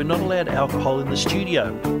 because we're not allowed alcohol in the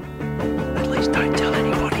studio. At least don't tell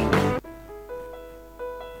anybody.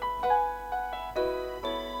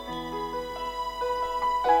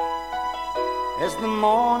 As the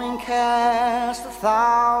morning casts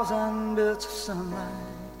 1,000 bits of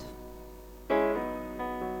sunlight,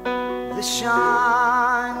 they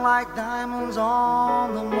shine like diamonds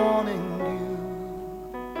on the morning dew.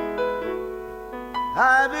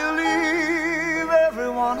 I believe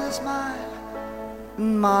everyone is mine,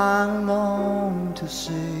 mine alone to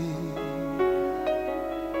see.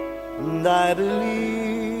 And I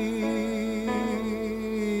believe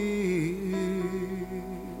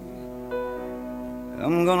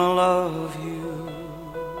I'm gonna love you.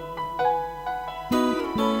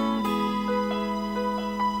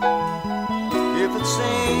 If it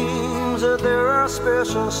seems that there are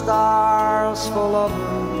special stars for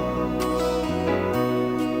lovers,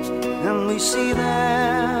 and we see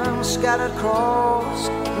them scattered across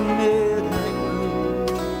the midnight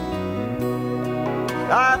blue,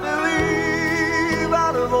 I believe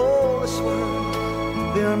out of all this world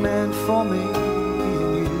they're meant for me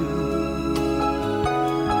and you.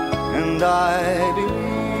 And I believe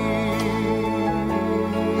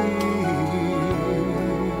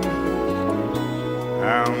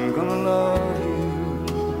I'm gonna love you.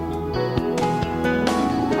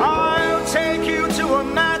 I'll take you to a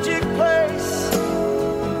magic place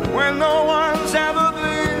where no one's ever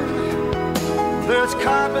been. There's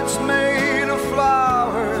carpets made of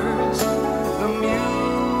flowers, the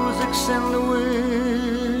music's in the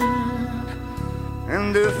wind.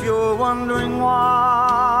 And if you're wondering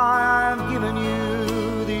why I've given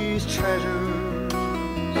you these treasures,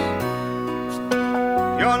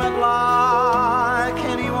 you're not like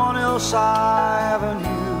anyone else I ever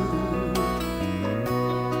knew.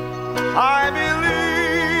 I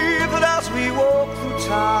believe that as we walk through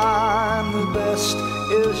time, the best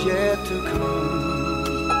is yet to come.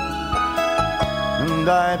 And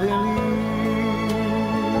I believe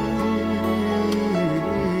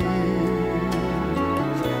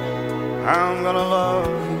I'm gonna love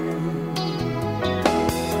you.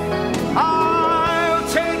 I'll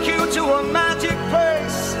take you to a magic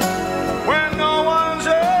place where no one's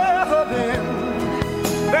ever been.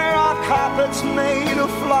 There are carpets made of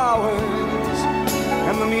flowers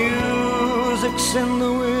and the music's in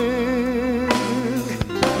the wind.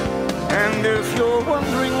 And if you're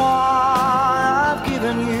wondering why I've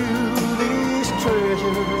given you these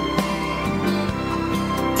treasures,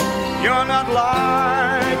 you're not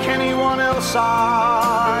like anyone else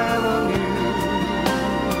I ever knew.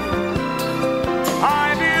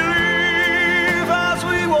 I believe as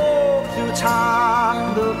we walk through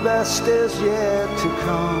time, the best is yet to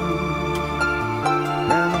come.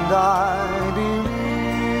 And I believe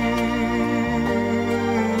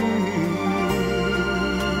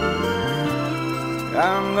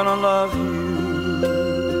I'm gonna love you.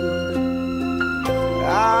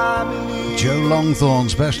 I believe. Joe Longthorne,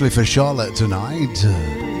 especially for Charlotte tonight.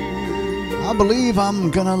 I believe I'm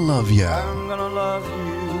gonna love you. I'm gonna love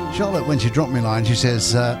you. Charlotte, when she dropped me a line, she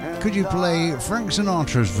says, could you play Frank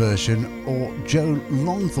Sinatra's version or Joe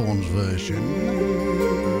Longthorne's version?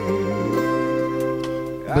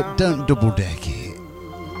 But don't double deck it.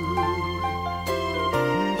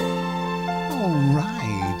 All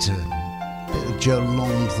right. Bit of Joe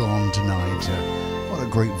Longthorne tonight. What a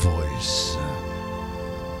great voice.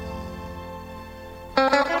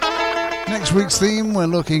 Next week's theme, we're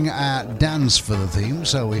looking at dance for the theme,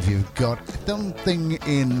 so if you've got something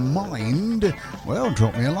in mind, well,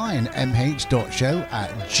 drop me a line,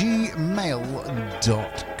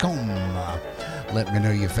 mh.show@gmail.com. Let me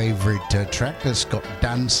know your favourite track that's got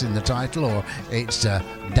dance in the title, or it's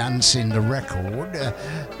dance in the record.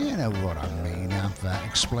 You know what I mean, I've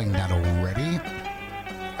explained that already.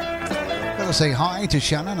 Gotta say hi to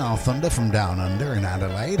Shannon, our Thunder from Down Under in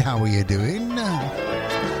Adelaide. How are you doing?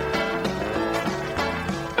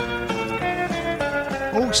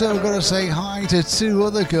 Also got to say hi to two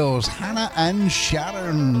other girls, Hannah and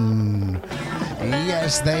Sharon.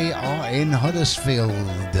 Yes, they are in Huddersfield.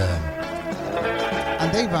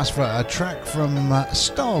 And they've asked for a track from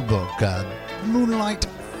Starbuck, Moonlight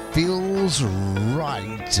Feels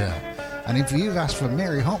Right. And if you've asked for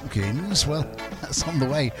Mary Hopkins, well, that's on the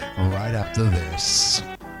way right after this.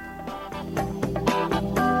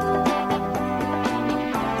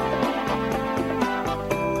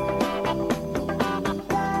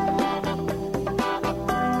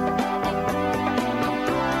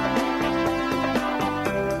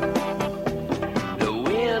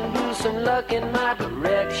 In my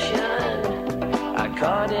direction, I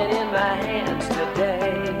caught it in my hands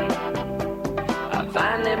today. I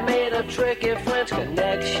finally made a tricky French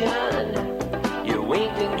connection. You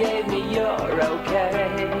winked and gave me your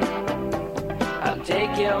okay. I'll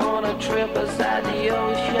take you on a trip beside the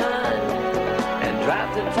ocean and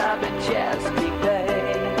drop the top of Chesapeake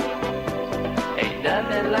Bay. Ain't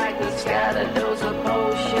nothing like the sky to dose a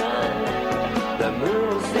potion. The moon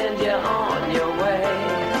will send you on your way.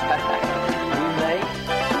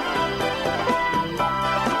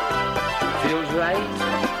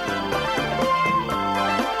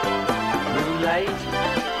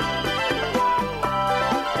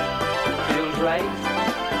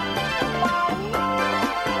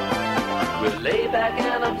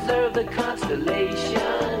 Observe the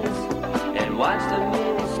constellations and watch the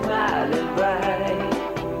moon smiling bright.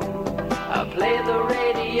 I play the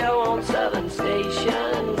radio on southern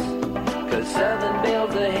stations, 'cause southern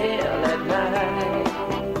bells are hell at night.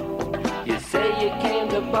 You say you came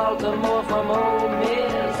to Baltimore from Ole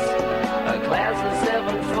Miss, a class of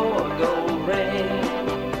 7-4 gold ring.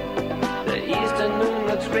 The eastern moon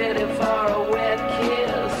looks ready for a wet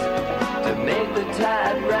kiss to make the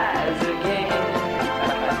tide rise again.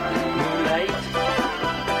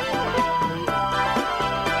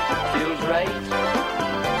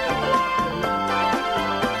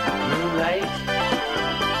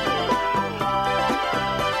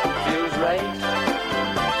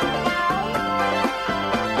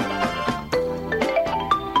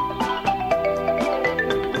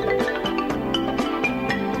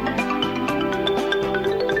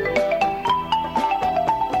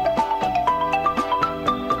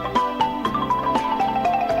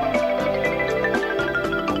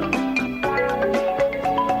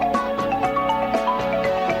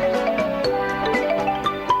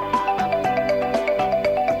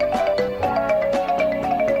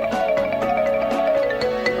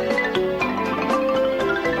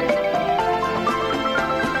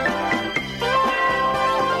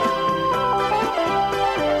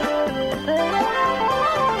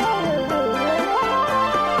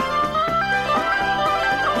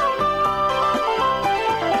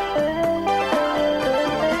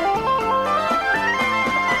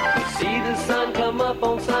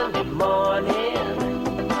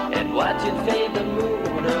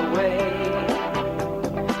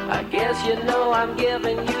 Yes, you know I'm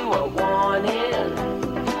giving you a warning,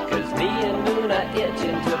 'cause me and Moon are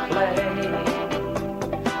itching to play.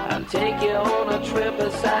 I'll take you on a trip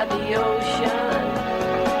beside the ocean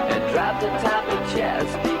and drop the top of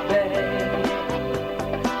Chesapeake Bay.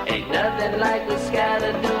 Ain't nothing like the sky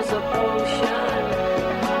to dose a potion.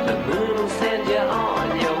 The moon will send you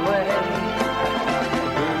on your way.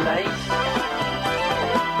 Moonlight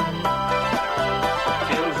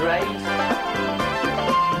feels right.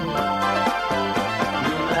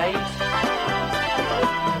 Moonlight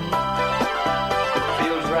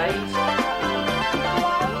feels right.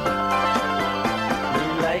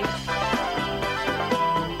 Moonlight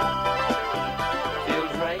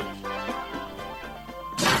feels right.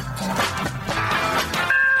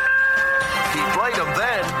 He played them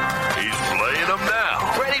then. He's playing them now.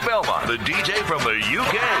 Freddie Belmont, the DJ from the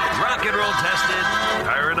UK. Rock and roll tested,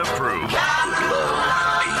 iron approved. Love,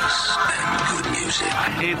 peace, and good music.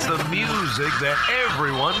 It's the music that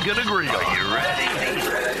everyone can agree on. Are you ready?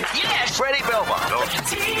 Yes! Freddie Belmont.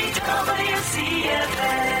 TWCfm.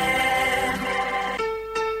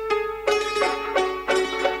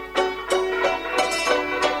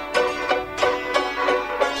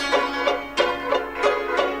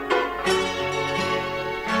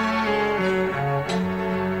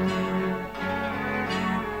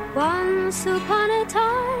 Once upon a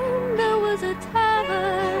time there was a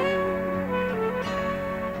tavern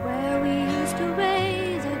where we used to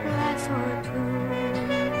raise a glass or two.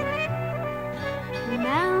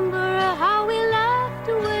 Remember how we laughed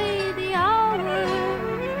away the hours?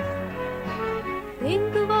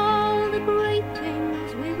 Think of all the great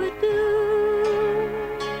things we would do.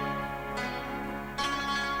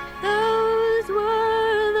 Those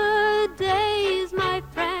were the days, my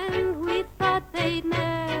friend, we thought they'd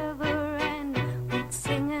never end. We'd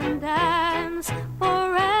sing and dance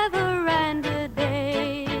forever and a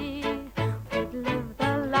day. We'd live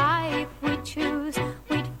the life we choose.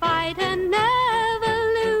 We'd fight and never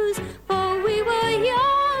lose, for we were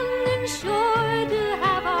young and sure to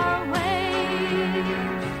have our way.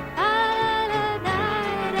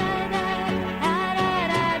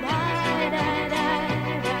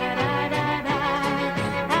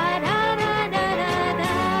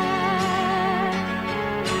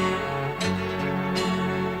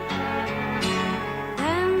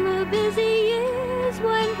 Then the busy years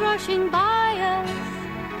went rushing by us.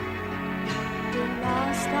 We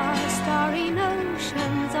lost our starry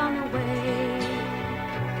notions on the way.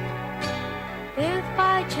 If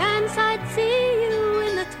by chance I'd see you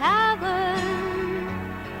in the tavern,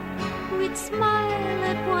 we'd smile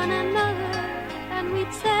at one another and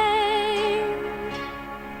we'd say,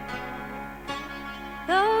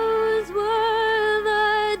 those were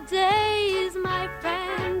the days, my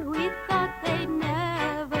friend, we thought they'd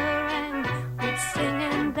never end. We'd sing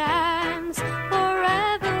and dance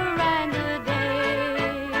forever and a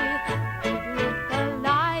day. We'd live the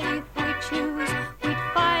life we choose. We'd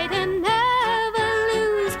fight and never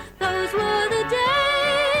lose. Those were the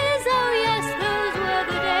days, oh yes, those were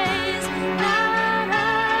the days. Da da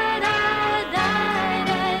da da da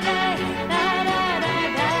da da da da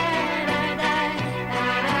da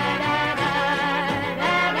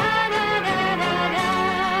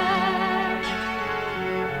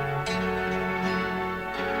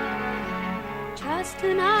Just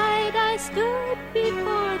tonight I stood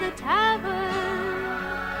before the tavern.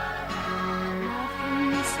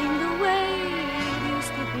 Nothing seemed the way it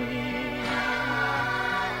used to be.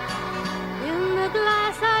 In the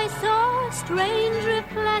glass I saw a strange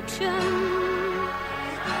reflection.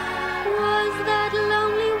 Was that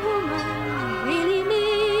lonely woman really me?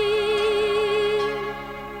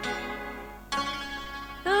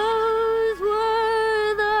 Those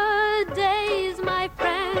were the days, my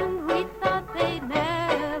friend, we thought they'd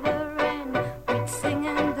never end. We'd sing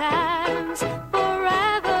and dance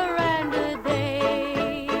forever and a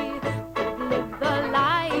day. We'd live the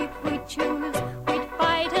life we choose. We'd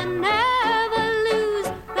fight and never lose.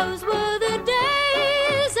 Those were the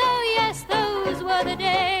days, oh yes, those were the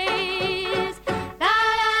days. Da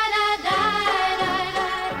da da da da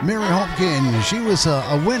da. Mary Hopkins, she was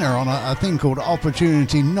a winner on a thing called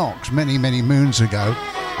Opportunity Knocks many, many moons ago.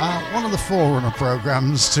 One of the forerunner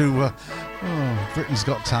programs to Britain's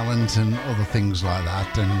Got Talent and other things like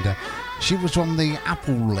that. And she was on the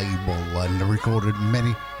Apple label and recorded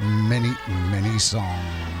many, many, many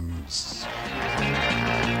songs.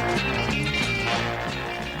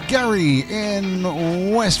 Gary in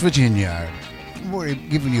West Virginia. I've already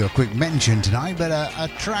given you a quick mention tonight, but a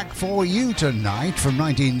track for you tonight from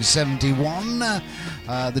 1971.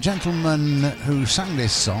 The gentleman who sang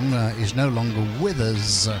this song is no longer with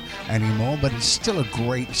us anymore, but it's still a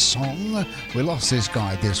great song. We lost this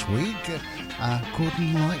guy this week,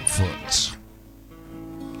 Gordon Lightfoot.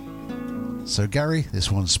 So Gary,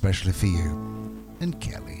 this one's specially for you, and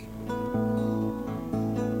Kelly.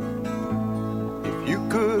 If you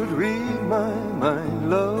could read my mind,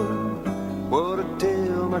 love, what a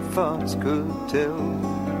tale my thoughts could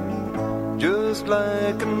tell. Just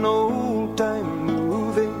like an old-time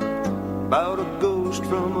movie about a ghost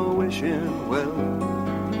from a wishing well,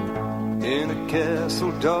 in a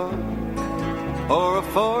castle dark or a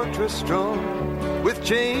fortress strong with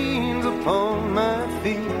chains upon my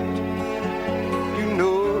feet. You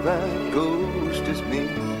know that ghost is me,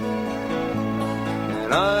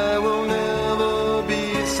 and I will never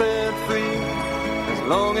be set free as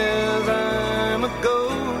long as I'm a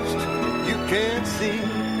ghost you can't see.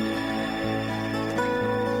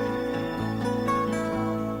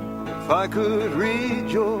 If I could read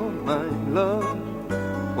your mind, love,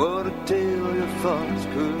 what a tale your thoughts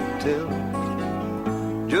could tell.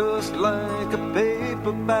 Just like a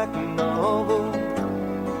paperback novel,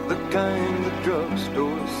 the kind the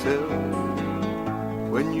drugstores sell.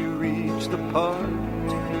 When you reach the part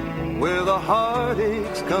where the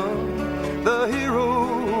heartaches come, the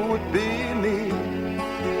hero would be me.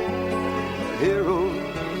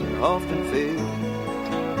 Heroes often fail.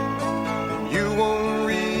 You won't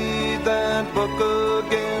read that book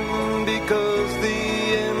again because the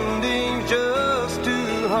ending's just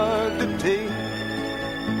too hard to take.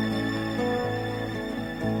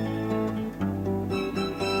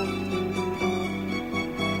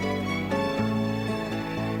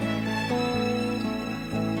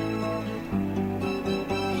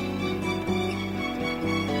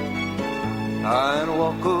 I'd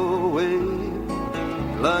walk away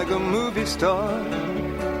like a movie star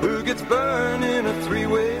who gets burned in a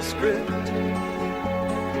three-way script.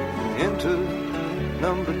 Into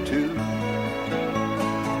number two,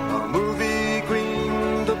 a movie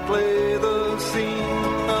queen to play the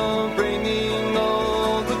scene of bringing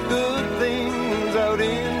all the good things out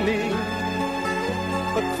in me.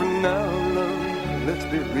 But for now, love, let's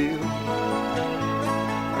be real,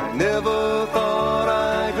 I never thought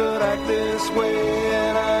I could act this way,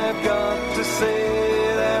 and I've got to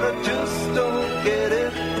say that I just don't get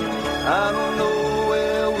it. I don't know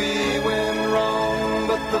where we went wrong,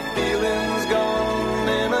 but the feeling's gone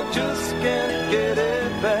and I just can't get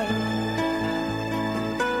it back.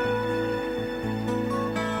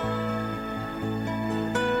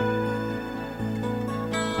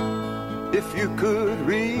 If you could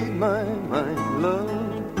read my mind, love,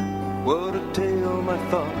 what a tale my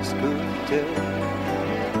thoughts could tell.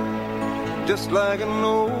 Just like an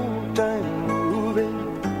old-time movie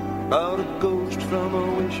about a ghost from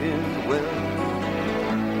a wishing well,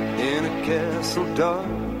 in a castle dark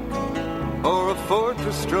or a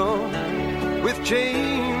fortress strong with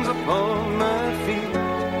chains upon my feet.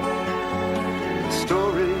 The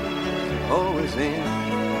story always ends.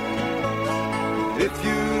 If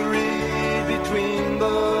you read between the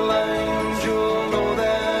lines, you'll know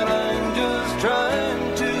that I'm just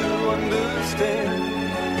trying to understand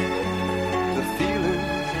the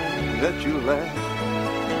feelings that you lack.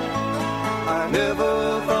 I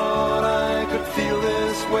never thought I could feel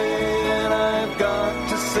this way, and I've got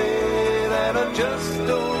to say that I just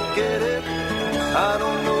don't get it. I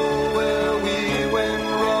don't know where we went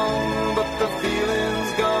wrong, but the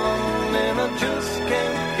feeling's gone and I just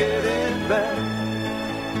can't get it back.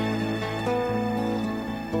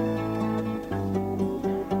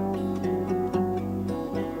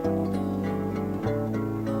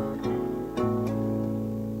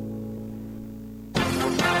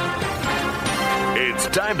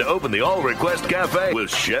 Time to open the All Request Cafe with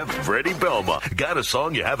Chef Freddie Belmont. Got a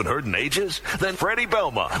song you haven't heard in ages? Then Freddie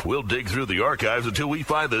Belmont will dig through the archives until we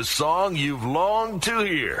find the song you've longed to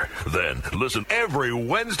hear. Then listen every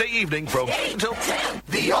Wednesday evening from 8 till 10.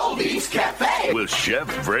 The Oldies Cafe with Chef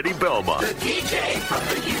Freddie Belmont. The DJ from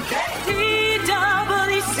the UK.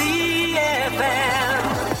 TWCfm.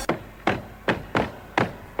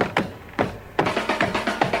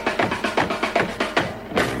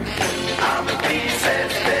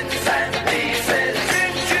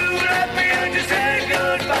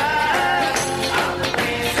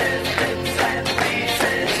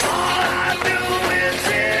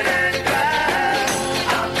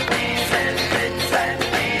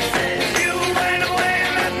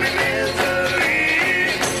 Misery.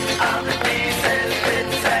 I'm the pieces,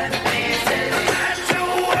 bits and pieces.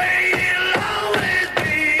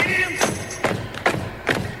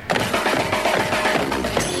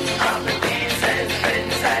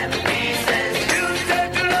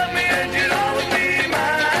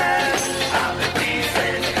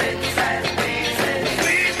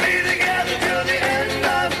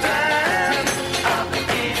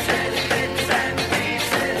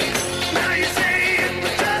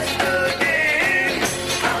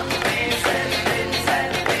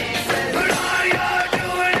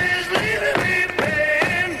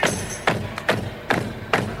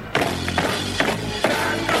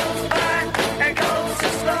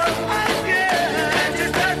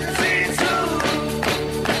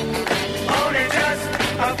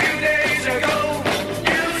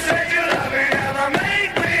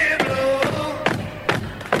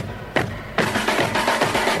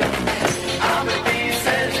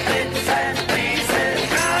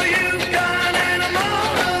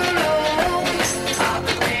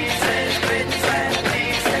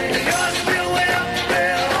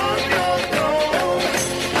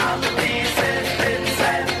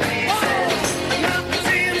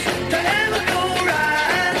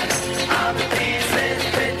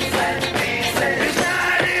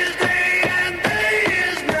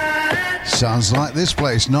 Sounds like this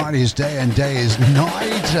place. Night is day and day is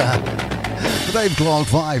night. Dave Clark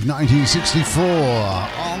 5, 1964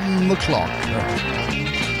 on the clock.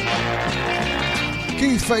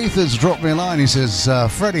 Keith Faith has dropped me a line. He says,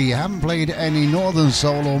 Freddie, you haven't played any Northern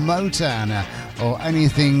Soul or Motown or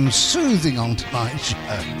anything soothing on tonight's show.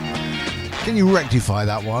 Can you rectify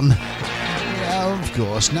that one? Yeah, of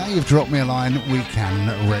course. Now you've dropped me a line, we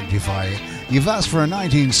can rectify it. You've asked for a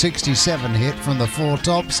 1967 hit from the Four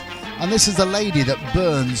Tops, and this is the lady that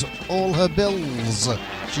burns all her bills.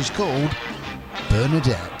 She's called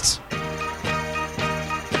Bernadette.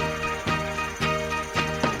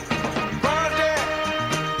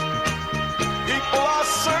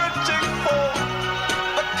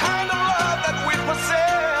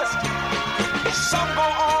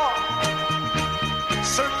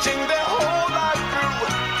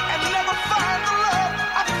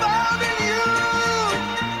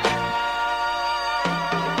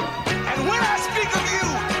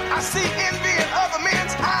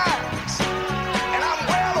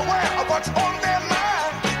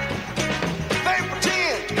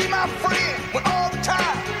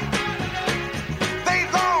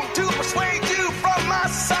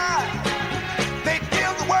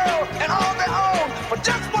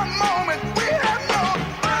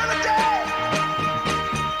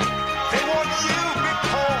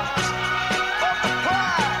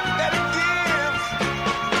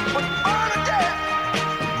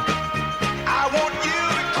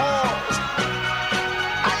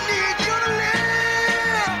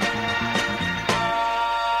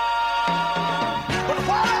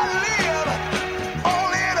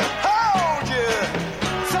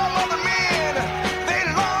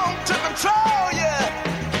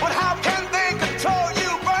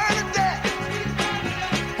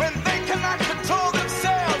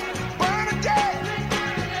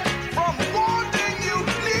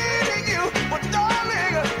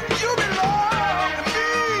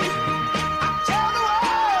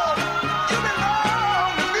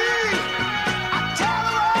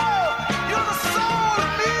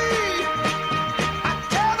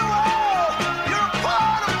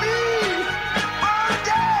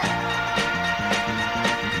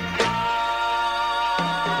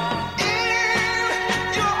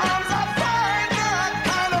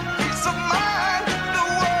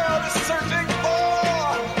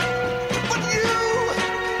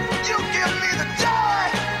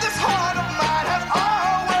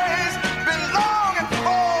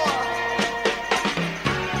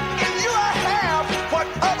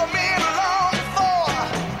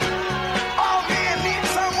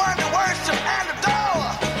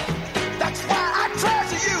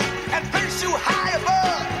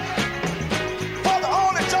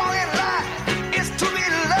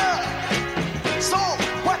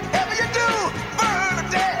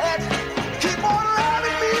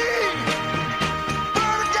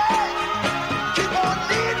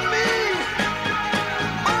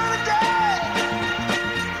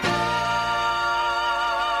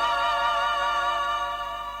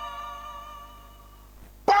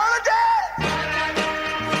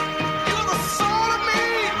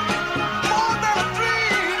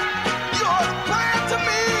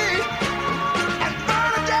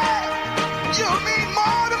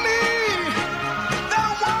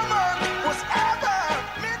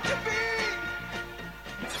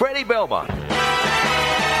 Freddie Belmont.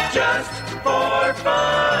 Just for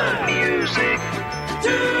fun. Music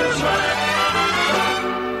to fun.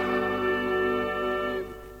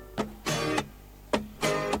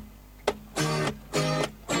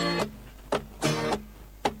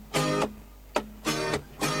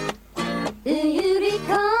 Do you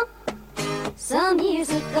recall some years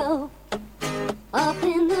ago up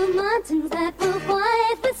in the mountains that were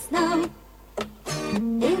white with snow?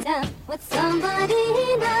 In town with somebody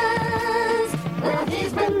he knows. Well,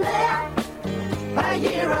 he's been there a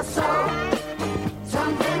year or so.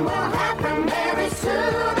 Something will happen very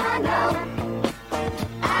soon, I know.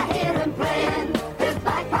 I hear him playing his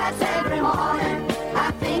bagpipes every morning.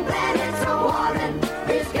 I think that it's a warning.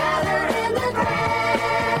 He's gathering the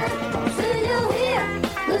crowd. Soon you'll hear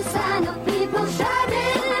the sound of people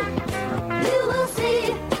shouting. You will see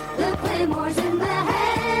the claymores in their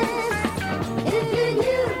hands. If you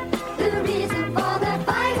knew the reason for their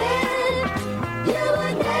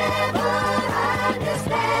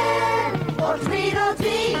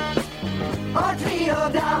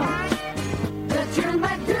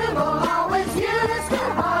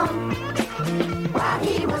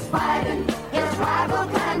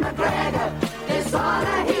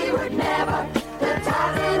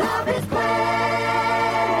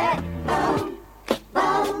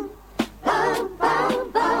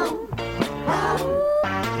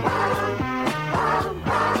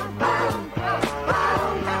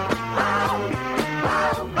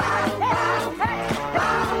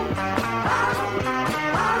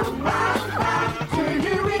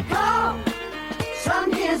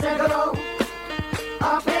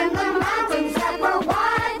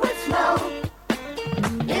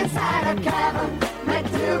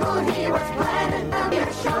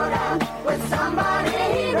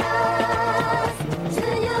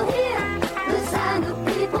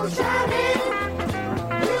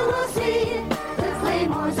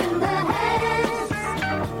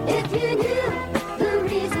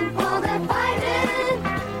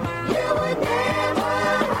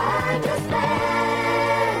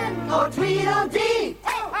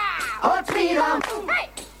freedom.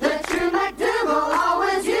 The true MacDougal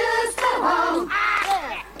always used to home.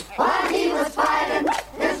 While he was fighting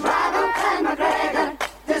his rival Clan McGregor,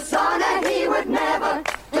 dishonor he would never.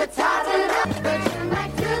 The tattered up, the true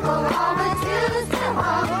MacDougal always used to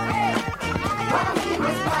home. While he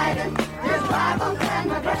was fighting his rival Clan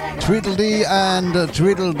McGregor. Tweedledee and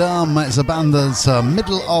Tweedledum is a band that's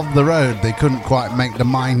middle of the road. They couldn't quite make the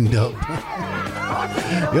mind up.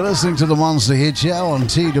 You're listening to the Monster Hit Show on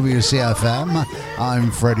TWCfm.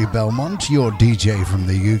 I'm Freddie Belmont, your DJ from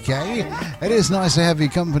the UK. It is nice to have your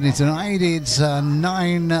company tonight. It's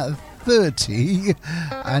 9:30,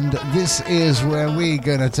 and this is where we're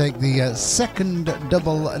going to take the second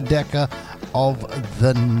double-decker of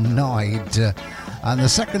the night. And the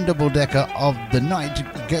second double-decker of the night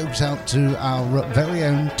goes out to our very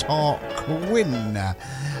own Tarquin.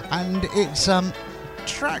 And it's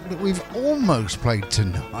track that we've almost played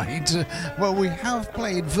tonight. Well, we have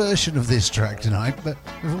played version of this track tonight, but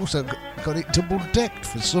we've also got it double-decked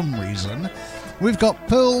for some reason. We've got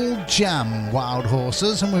Pearl Jam Wild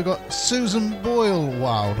Horses, and we've got Susan Boyle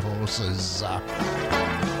Wild Horses.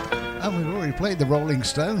 And we've already played the Rolling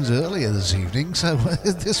Stones earlier this evening, so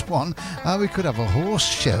this one, we could have a horse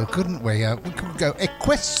show, couldn't we? We could go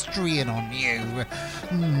equestrian on you.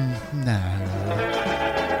 No.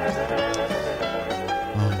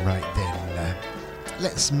 All right then.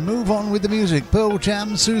 Let's move on with the music. Pearl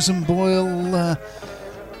Jam, Susan Boyle.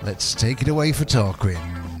 Let's take it away for Tarquin.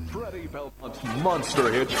 Freddie Belmont's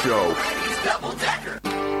Monster Hit Show. Double Decker.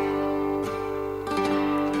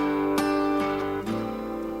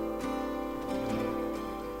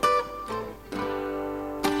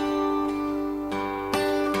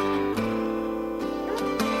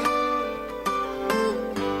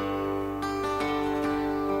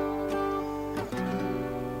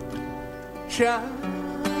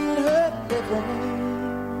 Childhood living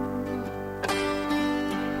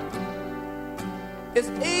is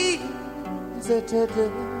easy to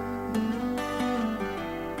do.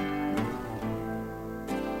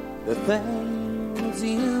 The things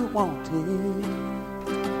you wanted,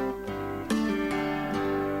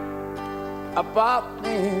 I bought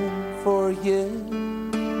them for you.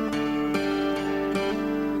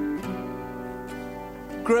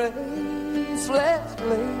 Graceless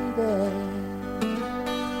lady,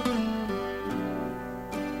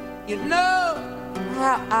 you know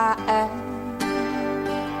how I am.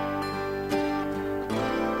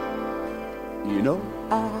 You know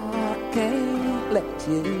I can't let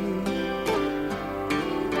you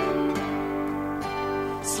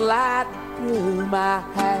slide through my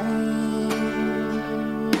hands.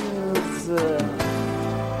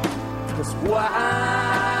 'Cause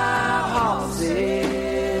wild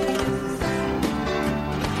horses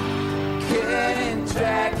can't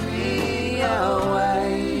drag me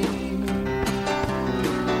away.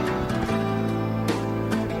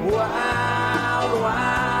 Wild,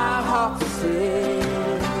 wild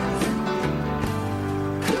horses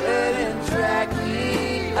couldn't drag me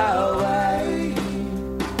away.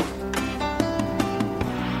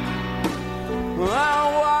 I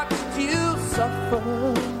watched you suffer,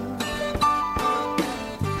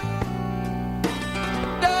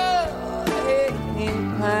 in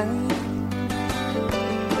pain.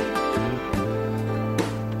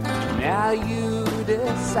 Now you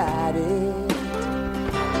decided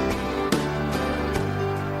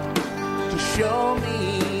to show me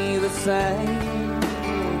the same,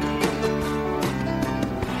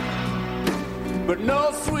 but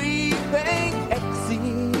no sweet thing exists.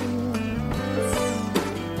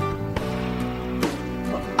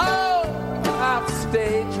 Oh, off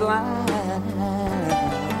stage line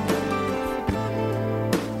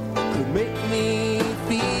could make me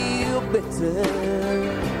feel bitter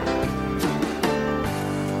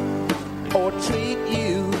or treat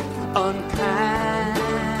you unkind.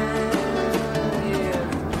 Yeah.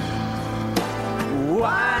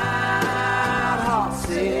 Wild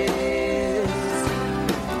horses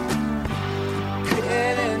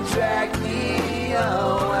couldn't drag me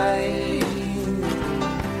away.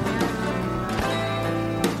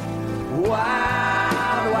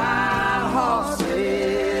 Wild, wild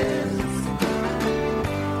horses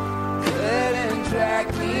couldn't drag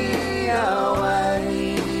me away.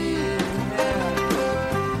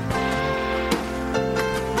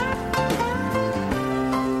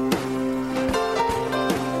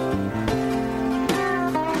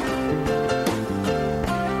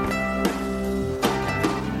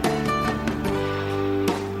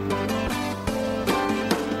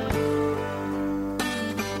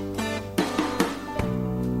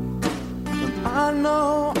 I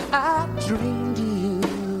know I dreamed you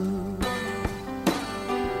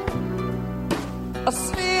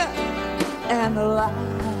and light.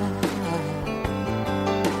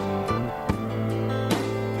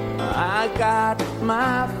 I got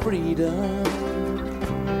my freedom,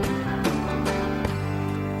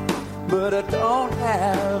 but I don't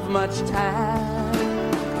have much time.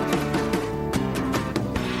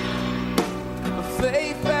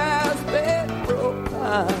 Faith has been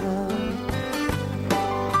broken,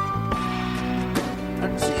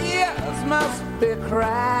 and tears must be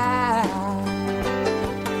cried.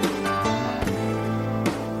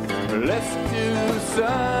 Let's do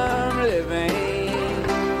some living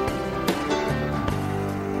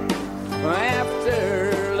after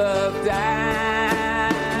love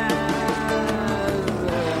dies.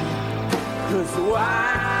 'Cause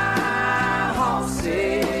wild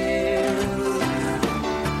horses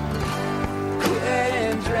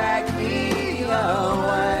couldn't drag me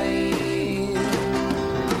away.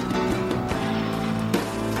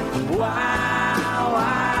 Wild,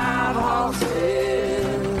 wild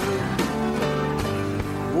horses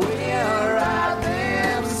will ride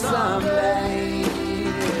them someday.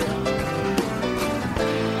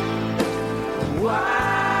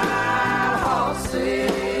 Wild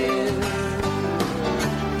horses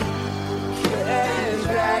can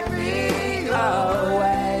drag me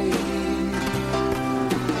away.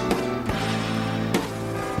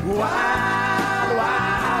 Wild,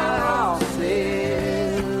 wild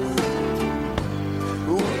horses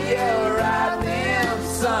will ride them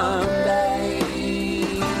someday.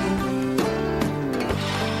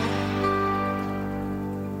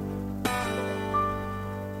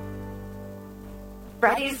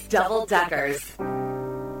 Freddie's Double Deckers.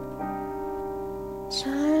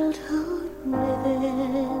 Childhood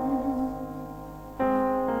living,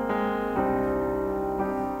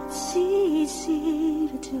 it's easy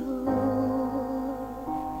to do.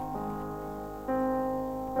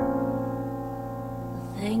 The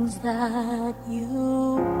things that you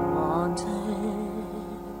wanted,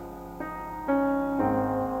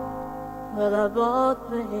 well, I bought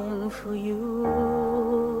them for you.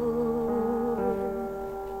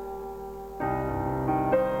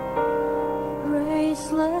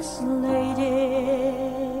 Graceless lady,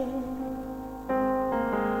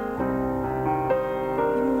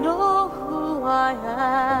 you know who I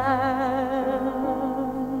am.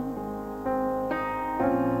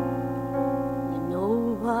 You know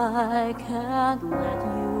I can't let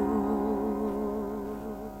you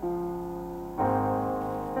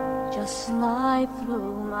just slide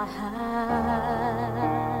through my hands.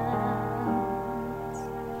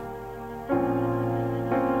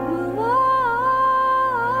 Wild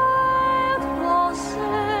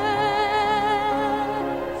horses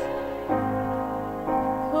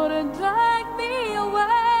couldn't drag me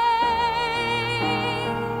away.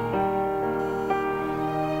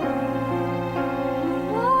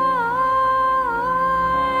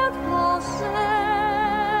 Wild horses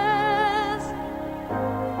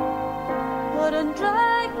couldn't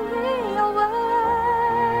drag me away.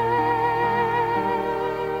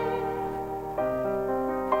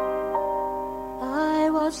 I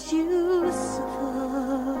watched you suffer,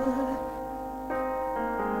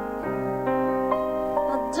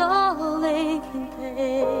 a darling in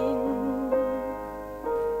pain.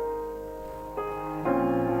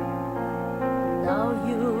 Now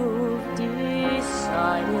you've decided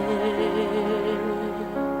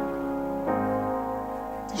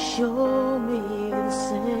to show me the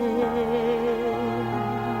same.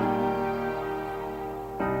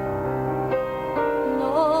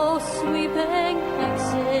 No sweeping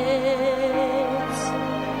exits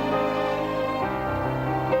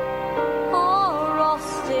or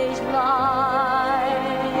offstage lines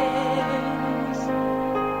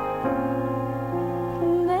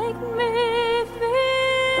make me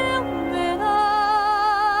feel bitter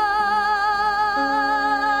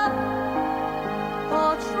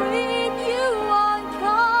or treat you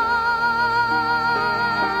unkind.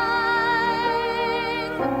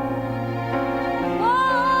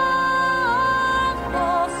 Wild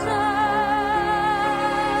horses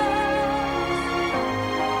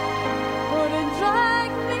couldn't drag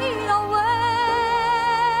me away.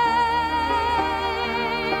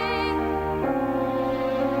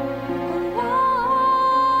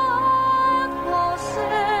 Wild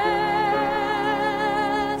horses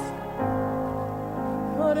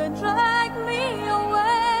couldn't drag me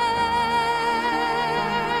away.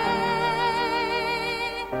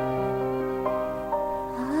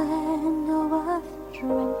 I know I've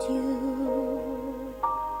dreamt you,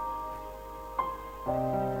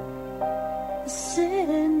 a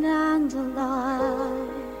sin and a lie.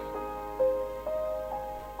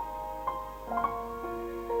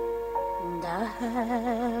 And I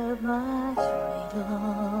have my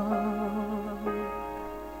done.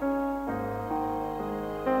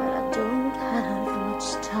 But I don't have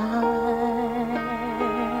much time.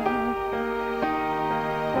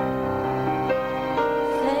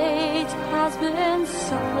 Fate has been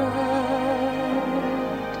suffered.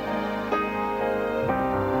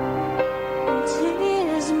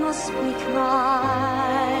 Tears must be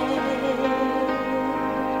cried.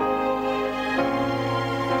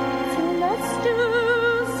 So let's do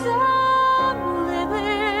some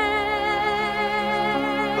living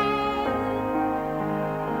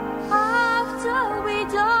after we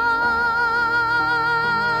die.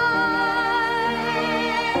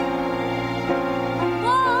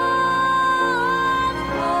 Wild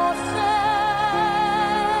horses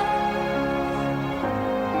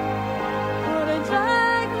couldn't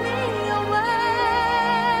drag me wild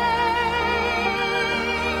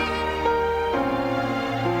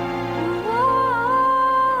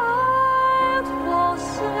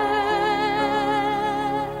horses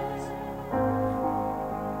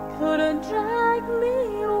couldn't drag me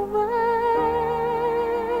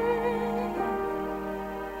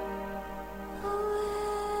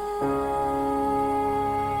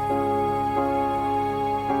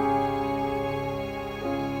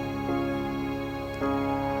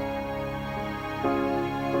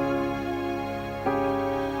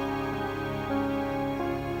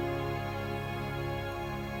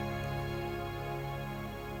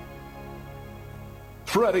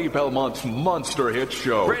Freddie Belmont's Monster Hit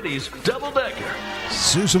Show. Freddie's Double Decker.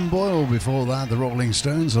 Susan Boyle before that, the Rolling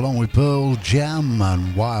Stones, along with Pearl Jam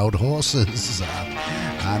and Wild Horses.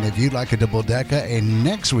 And if you'd like a double-decker in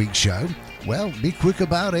next week's show, well, be quick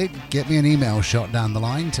about it. Get me an email shot down the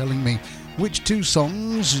line telling me which two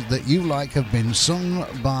songs that you like have been sung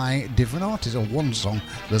by different artists, or one song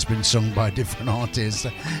that's been sung by different artists.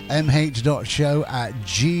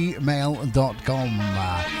 mh.show@gmail.com.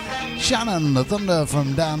 Shannon, the Thunder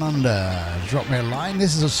from Down Under, drop me a line.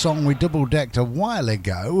 This is a song we double-decked a while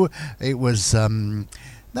ago. It was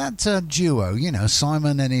that duo, you know,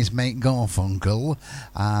 Simon and his mate Garfunkel,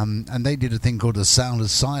 and they did a thing called The Sound of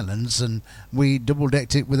Silence, and we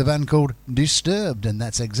double-decked it with a band called Disturbed, and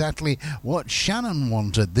that's exactly what Shannon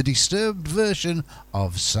wanted, the Disturbed version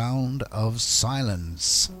of Sound of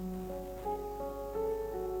Silence.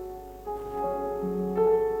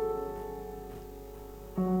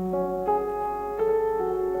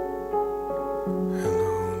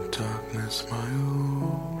 Hello, darkness, my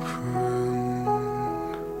old friend.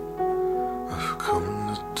 I've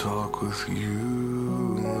come to talk with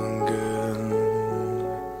you again,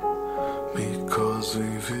 because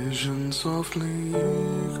a vision softly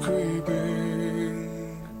creeping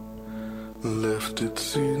left its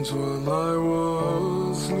seeds while I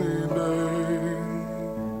was sleeping,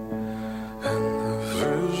 and the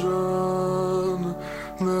vision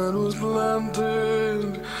that was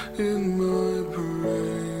planted in my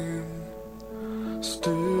brain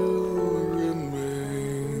still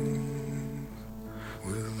remains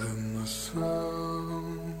within the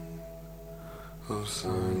sound of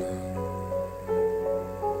silence.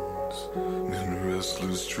 In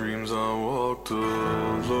restless dreams I walked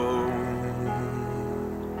alone,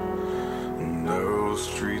 narrow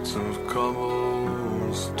streets of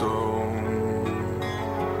cobblestone,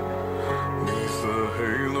 neath the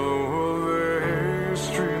halo of a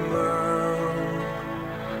street lamp.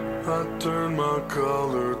 I turned my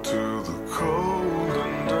collar to the cold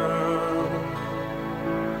and damp,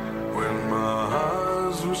 when my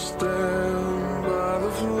eyes were stabbed by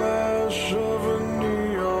the flash of a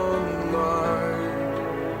neon light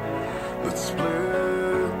that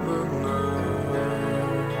split the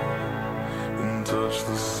night and touched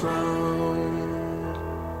the sound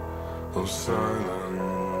of silence.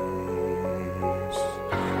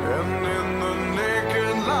 And in the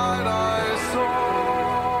naked light I saw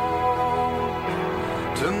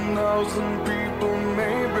 10,000 people,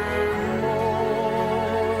 maybe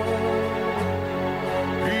more.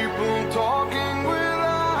 People talking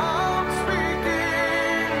without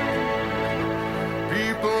speaking.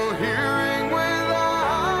 People hearing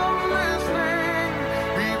without listening.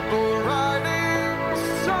 People writing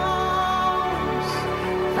songs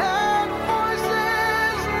that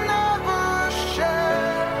voices never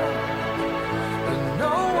share. And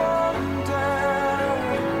no one dared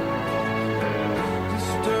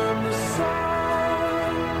disturb the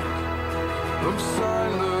sound of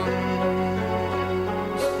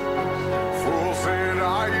silence. Forfeit I,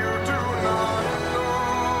 you do not know.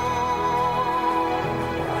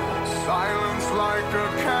 Silence like a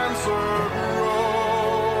cancer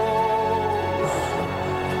grows.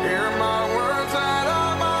 Hear my words that I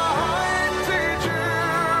might teach you.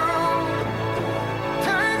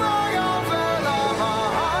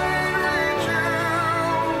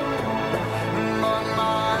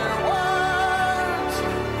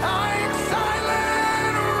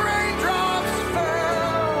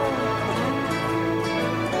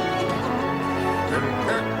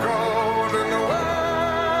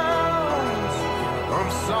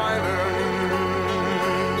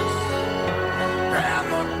 and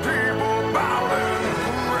the people bowing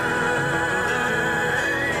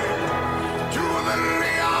to the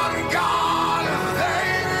neon god they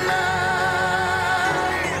made.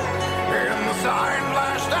 And the sign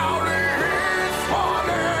flashed out his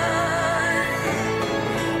warning,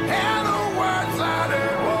 and the words that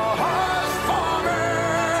it was forming.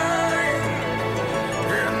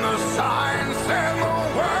 And the sign said the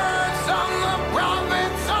words on the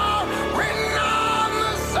prophets are written on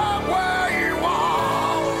the subway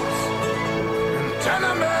walls, in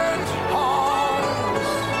tenement halls,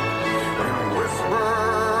 and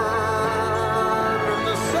whispered in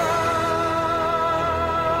the sound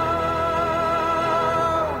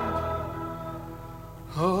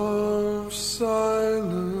of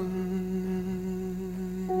silence.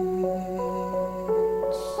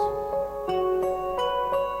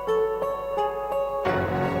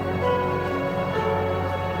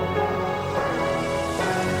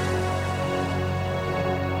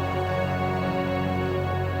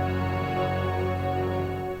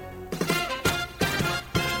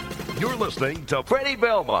 You're listening to Freddie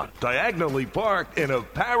Belmont, diagonally parked in a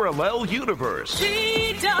parallel universe.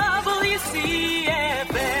 TWCfm.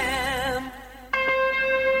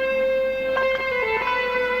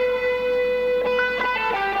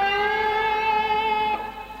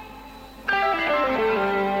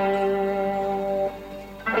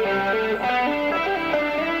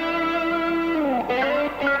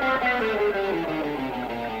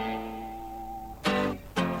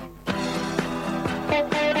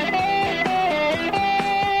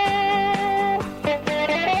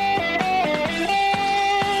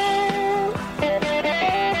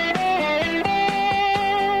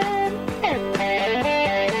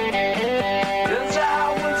 As I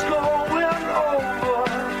was going over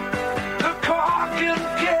the Cork and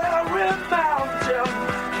Kerry Mountain,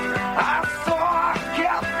 I saw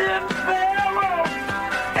Captain Pharaoh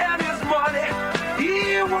and his money he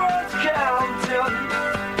was counting.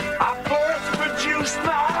 I first produced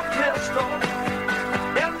my pistol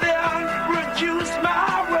and then produced my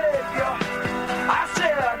radio. I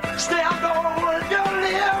said, stand over and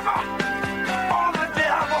deliver, or the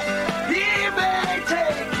devil, he may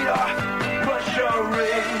take you. Push your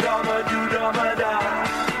ring, dama-do-dama-da.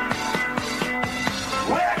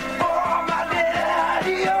 Wait for my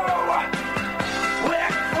daddy-o.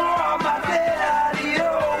 Wait for my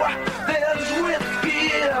daddy-o. There's whiskey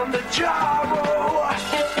in the jar-o.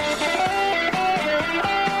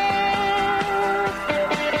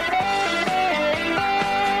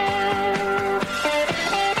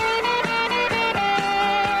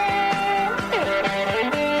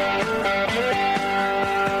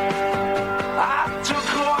 I took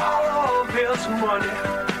all of his money,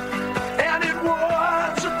 and it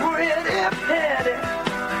was a pretty penny.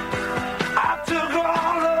 I took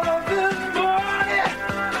all of his money,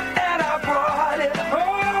 and I brought it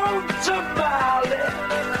home to Molly.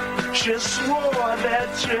 She swore that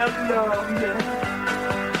she loved me,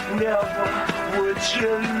 never would she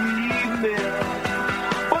leave me.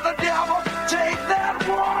 But the devil take that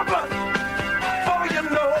woman, for you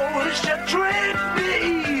know she treat me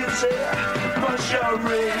easy. Push your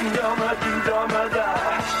ring, dama-do-dama-da.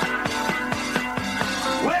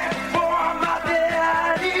 Wait for my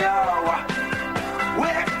daddy-o.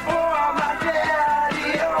 Wait for my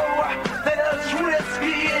daddy-o. There's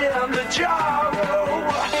whiskey in the jar-o.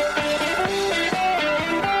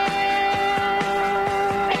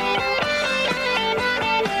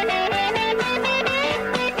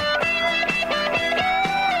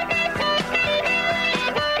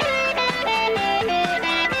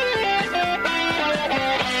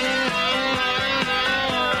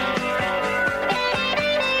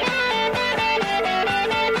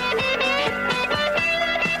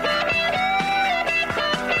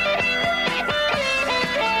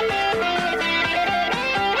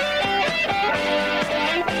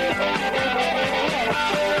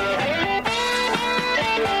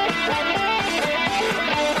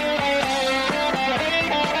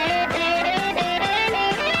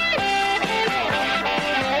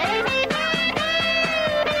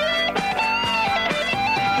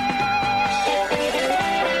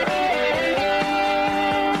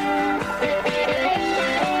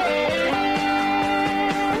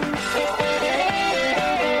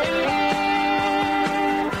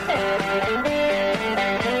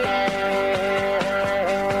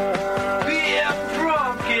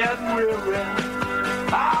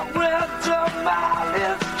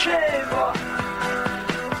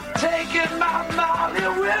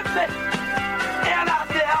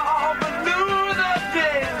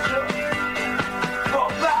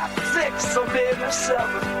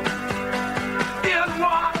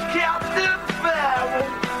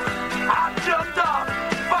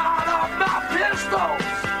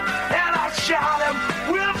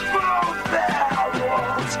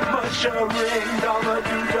 much a ring,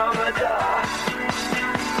 dum-a-doo-dum-a-da.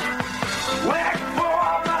 Wait for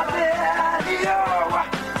my daddy-o.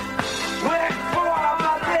 Wait for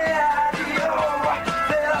my daddy-o.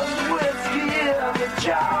 There's whiskey in the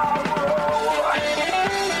jar.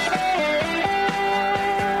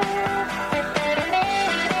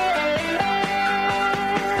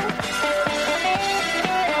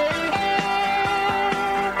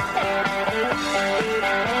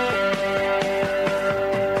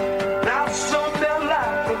 Now some men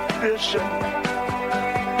like the fishing,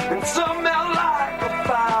 and some men like the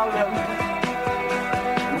fowling,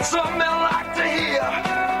 and some men like to hear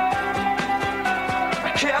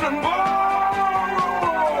a cannonball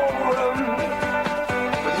rolling.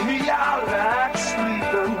 But me, I like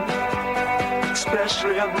sleeping,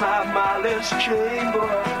 especially in my mindless chamber.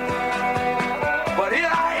 But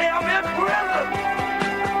here I am in prison.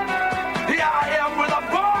 Here I am with a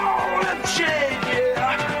ball and chain,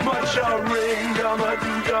 yeah. Much a ring,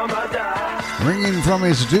 dum-a-doo-dum-a-da. Ringing from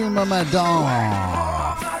his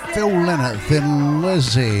Doom-a-Madar, Phil Lynott, Thin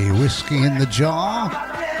Lizzy, Whiskey in the Jar.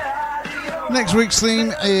 Next week's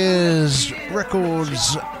theme is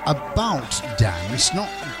records about dance, not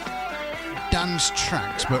dance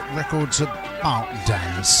tracks, but records about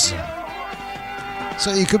dance.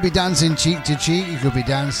 So you could be dancing cheek to cheek, you could be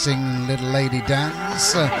dancing Little Lady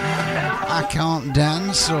Dance, I Can't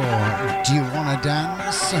Dance, or Do You Wanna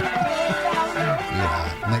Dance?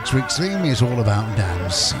 Yeah, next week's theme is all about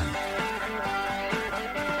dance.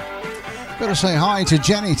 Got to say hi to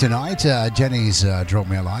Jenny tonight. Jenny's dropped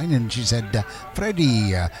me a line and she said,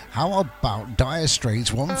 Freddie, how about Dire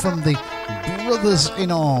Straits, one from the Brothers in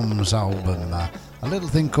Arms album, a little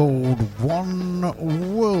thing called One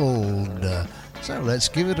World. So let's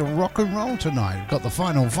give it a rock and roll tonight. We've got the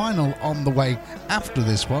final on the way after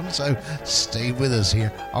this one, so stay with us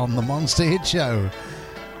here on the Monster Hit Show.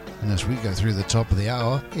 And as we go through the top of the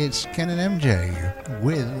hour, it's Ken and MJ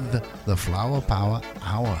with the Flower Power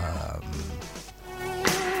Hour.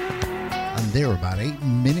 And they're about 8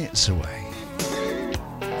 minutes away.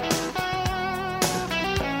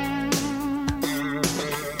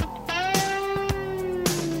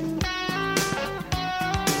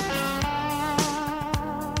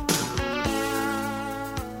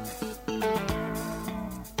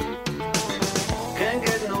 Can't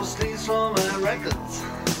get no sleeves for my records.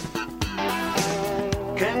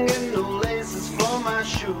 Can't get no laces for my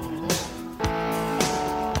shoes.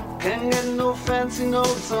 Can't get no fancy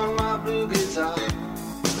notes on my blue guitar.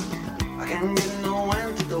 I can't get no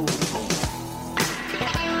antidote for.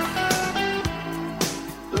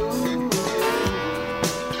 Ooh.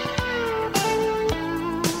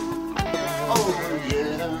 Oh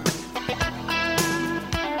yeah.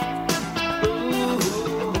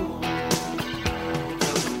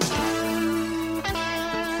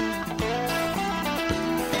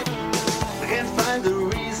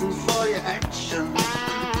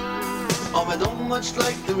 I don't much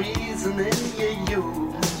like the reasoning you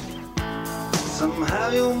use. Somehow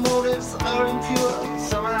your motives are impure.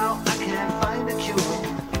 Somehow I can't find a cure.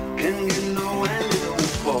 Can't get no antidote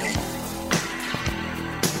for.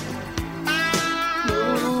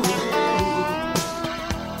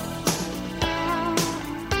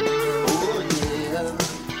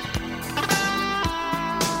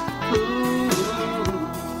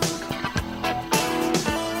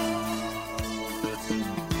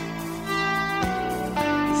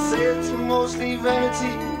 Mostly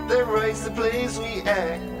vanity that writes the plays we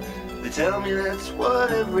act. They tell me that's what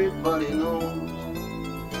everybody knows.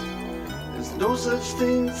 There's no such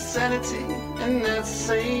thing as sanity, and that's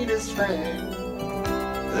sadist fact.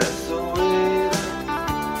 That's the way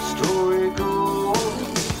the story goes.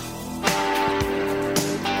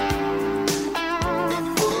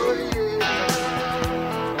 Oh yeah.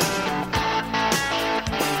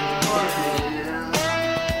 Oh yeah.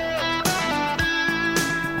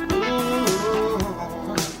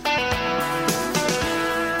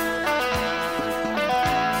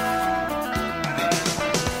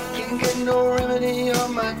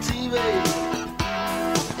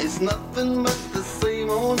 Nothing but the same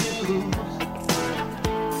old news.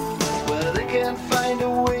 Well, they can't find a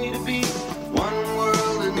way to be one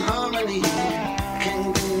world in harmony.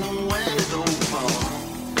 Can't get no antidote for.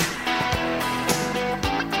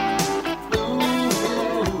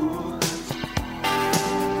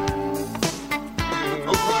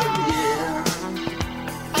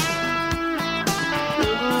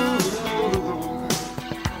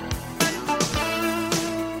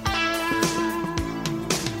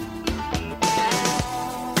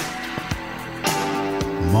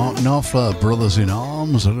 Mark Knopfler, Brothers in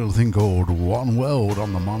Arms, a little thing called One World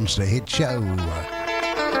on the Monster Hit Show.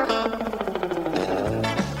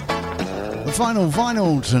 The final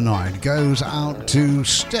vinyl tonight goes out to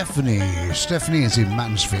Stephanie. Stephanie is in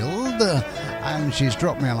Mansfield, and she's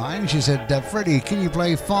dropped me a line. She said, Freddie, can you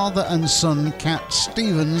play Father and Son Cat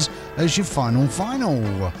Stevens as your final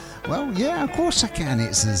vinyl? Well, yeah, of course I can.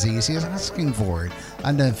 It's as easy as asking for it.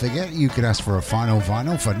 And don't forget, you could ask for a final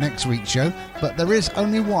vinyl for next week's show, but there is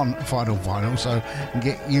only one final vinyl, so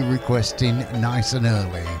get your request in nice and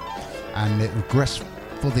early. And request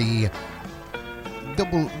for the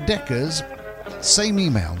double-deckers, same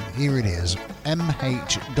email. Here it is,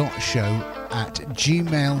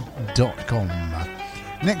 mh.show@gmail.com.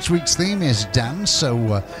 Next week's theme is dance,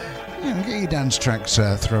 so get your dance tracks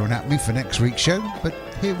thrown at me for next week's show. But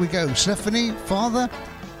here we go, Stephanie, Father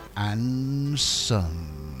and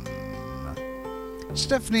Son.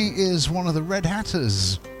 Stephanie is one of the Red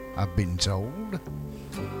Hatters, I've been told.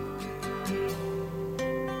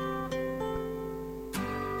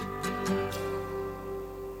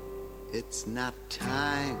 It's not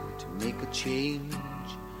time to make a change.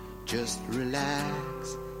 Just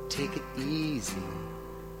relax, take it easy.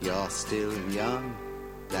 You're still young,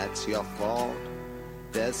 that's your fault.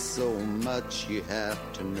 There's so much you have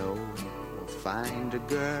to know. Find a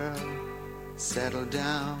girl, settle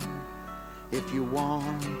down. If you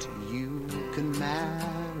want, you can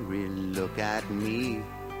marry. Look at me,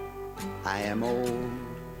 I am old,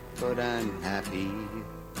 but I'm happy.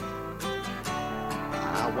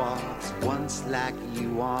 I was once like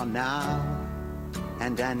you are now,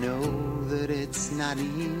 and I know that it's not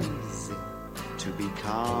easy to be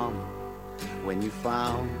calm when you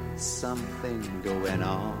found something going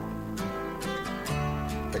on.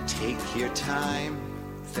 But take your time,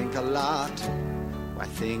 think a lot. Why,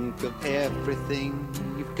 think of everything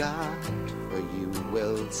you've got, for you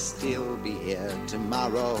will still be here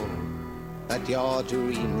tomorrow, but your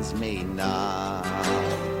dreams may not.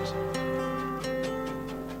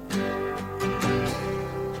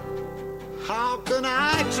 How can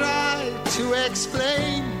I try to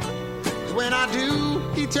explain? When I do,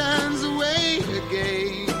 he turns away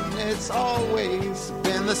again. It's always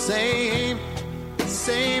been the same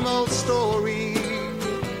old story.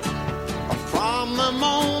 From the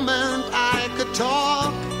moment I could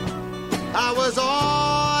talk, I was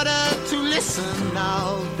ordered to listen.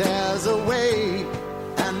 Now there's a way,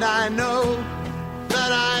 and I know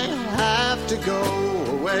that I have to go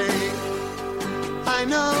away. I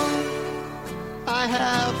know I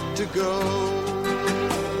have to go.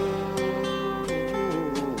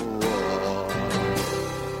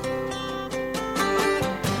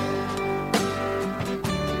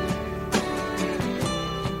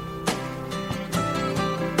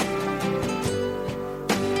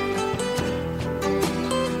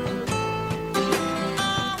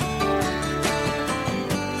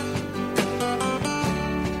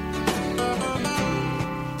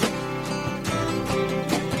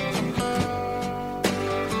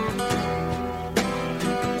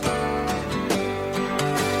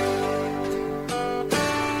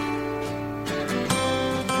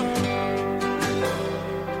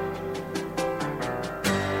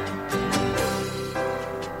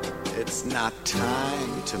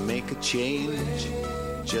 Time to make a change.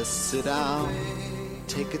 Just sit down,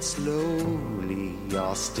 take it slowly.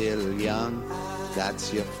 You're still young,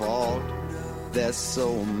 that's your fault. There's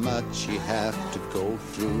so much you have to go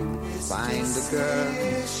through. Find a girl,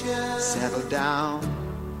 settle down.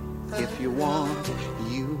 If you want,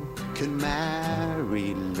 you can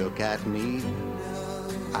marry. Look at me,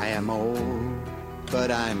 I am old,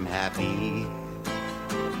 but I'm happy.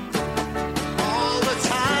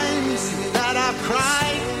 That I've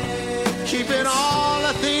cried, keeping all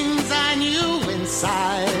the things I knew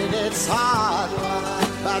inside. It's hard,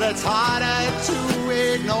 but it's harder to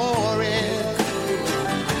ignore it.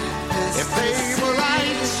 If they were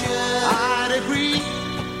right, I'd agree,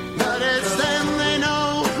 but it's them they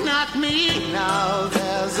know, not me. Now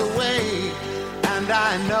there's a way, and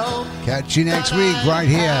I know. Catch you next week right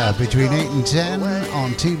here between 8 and 10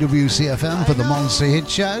 on TWCfm for the Monster Hit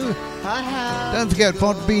Show. Don't forget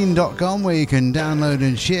podbean.com, where you can download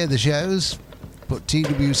and share the shows. Put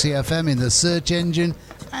TWCfm in the search engine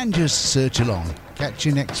and just search along. Catch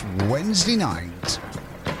you next Wednesday night.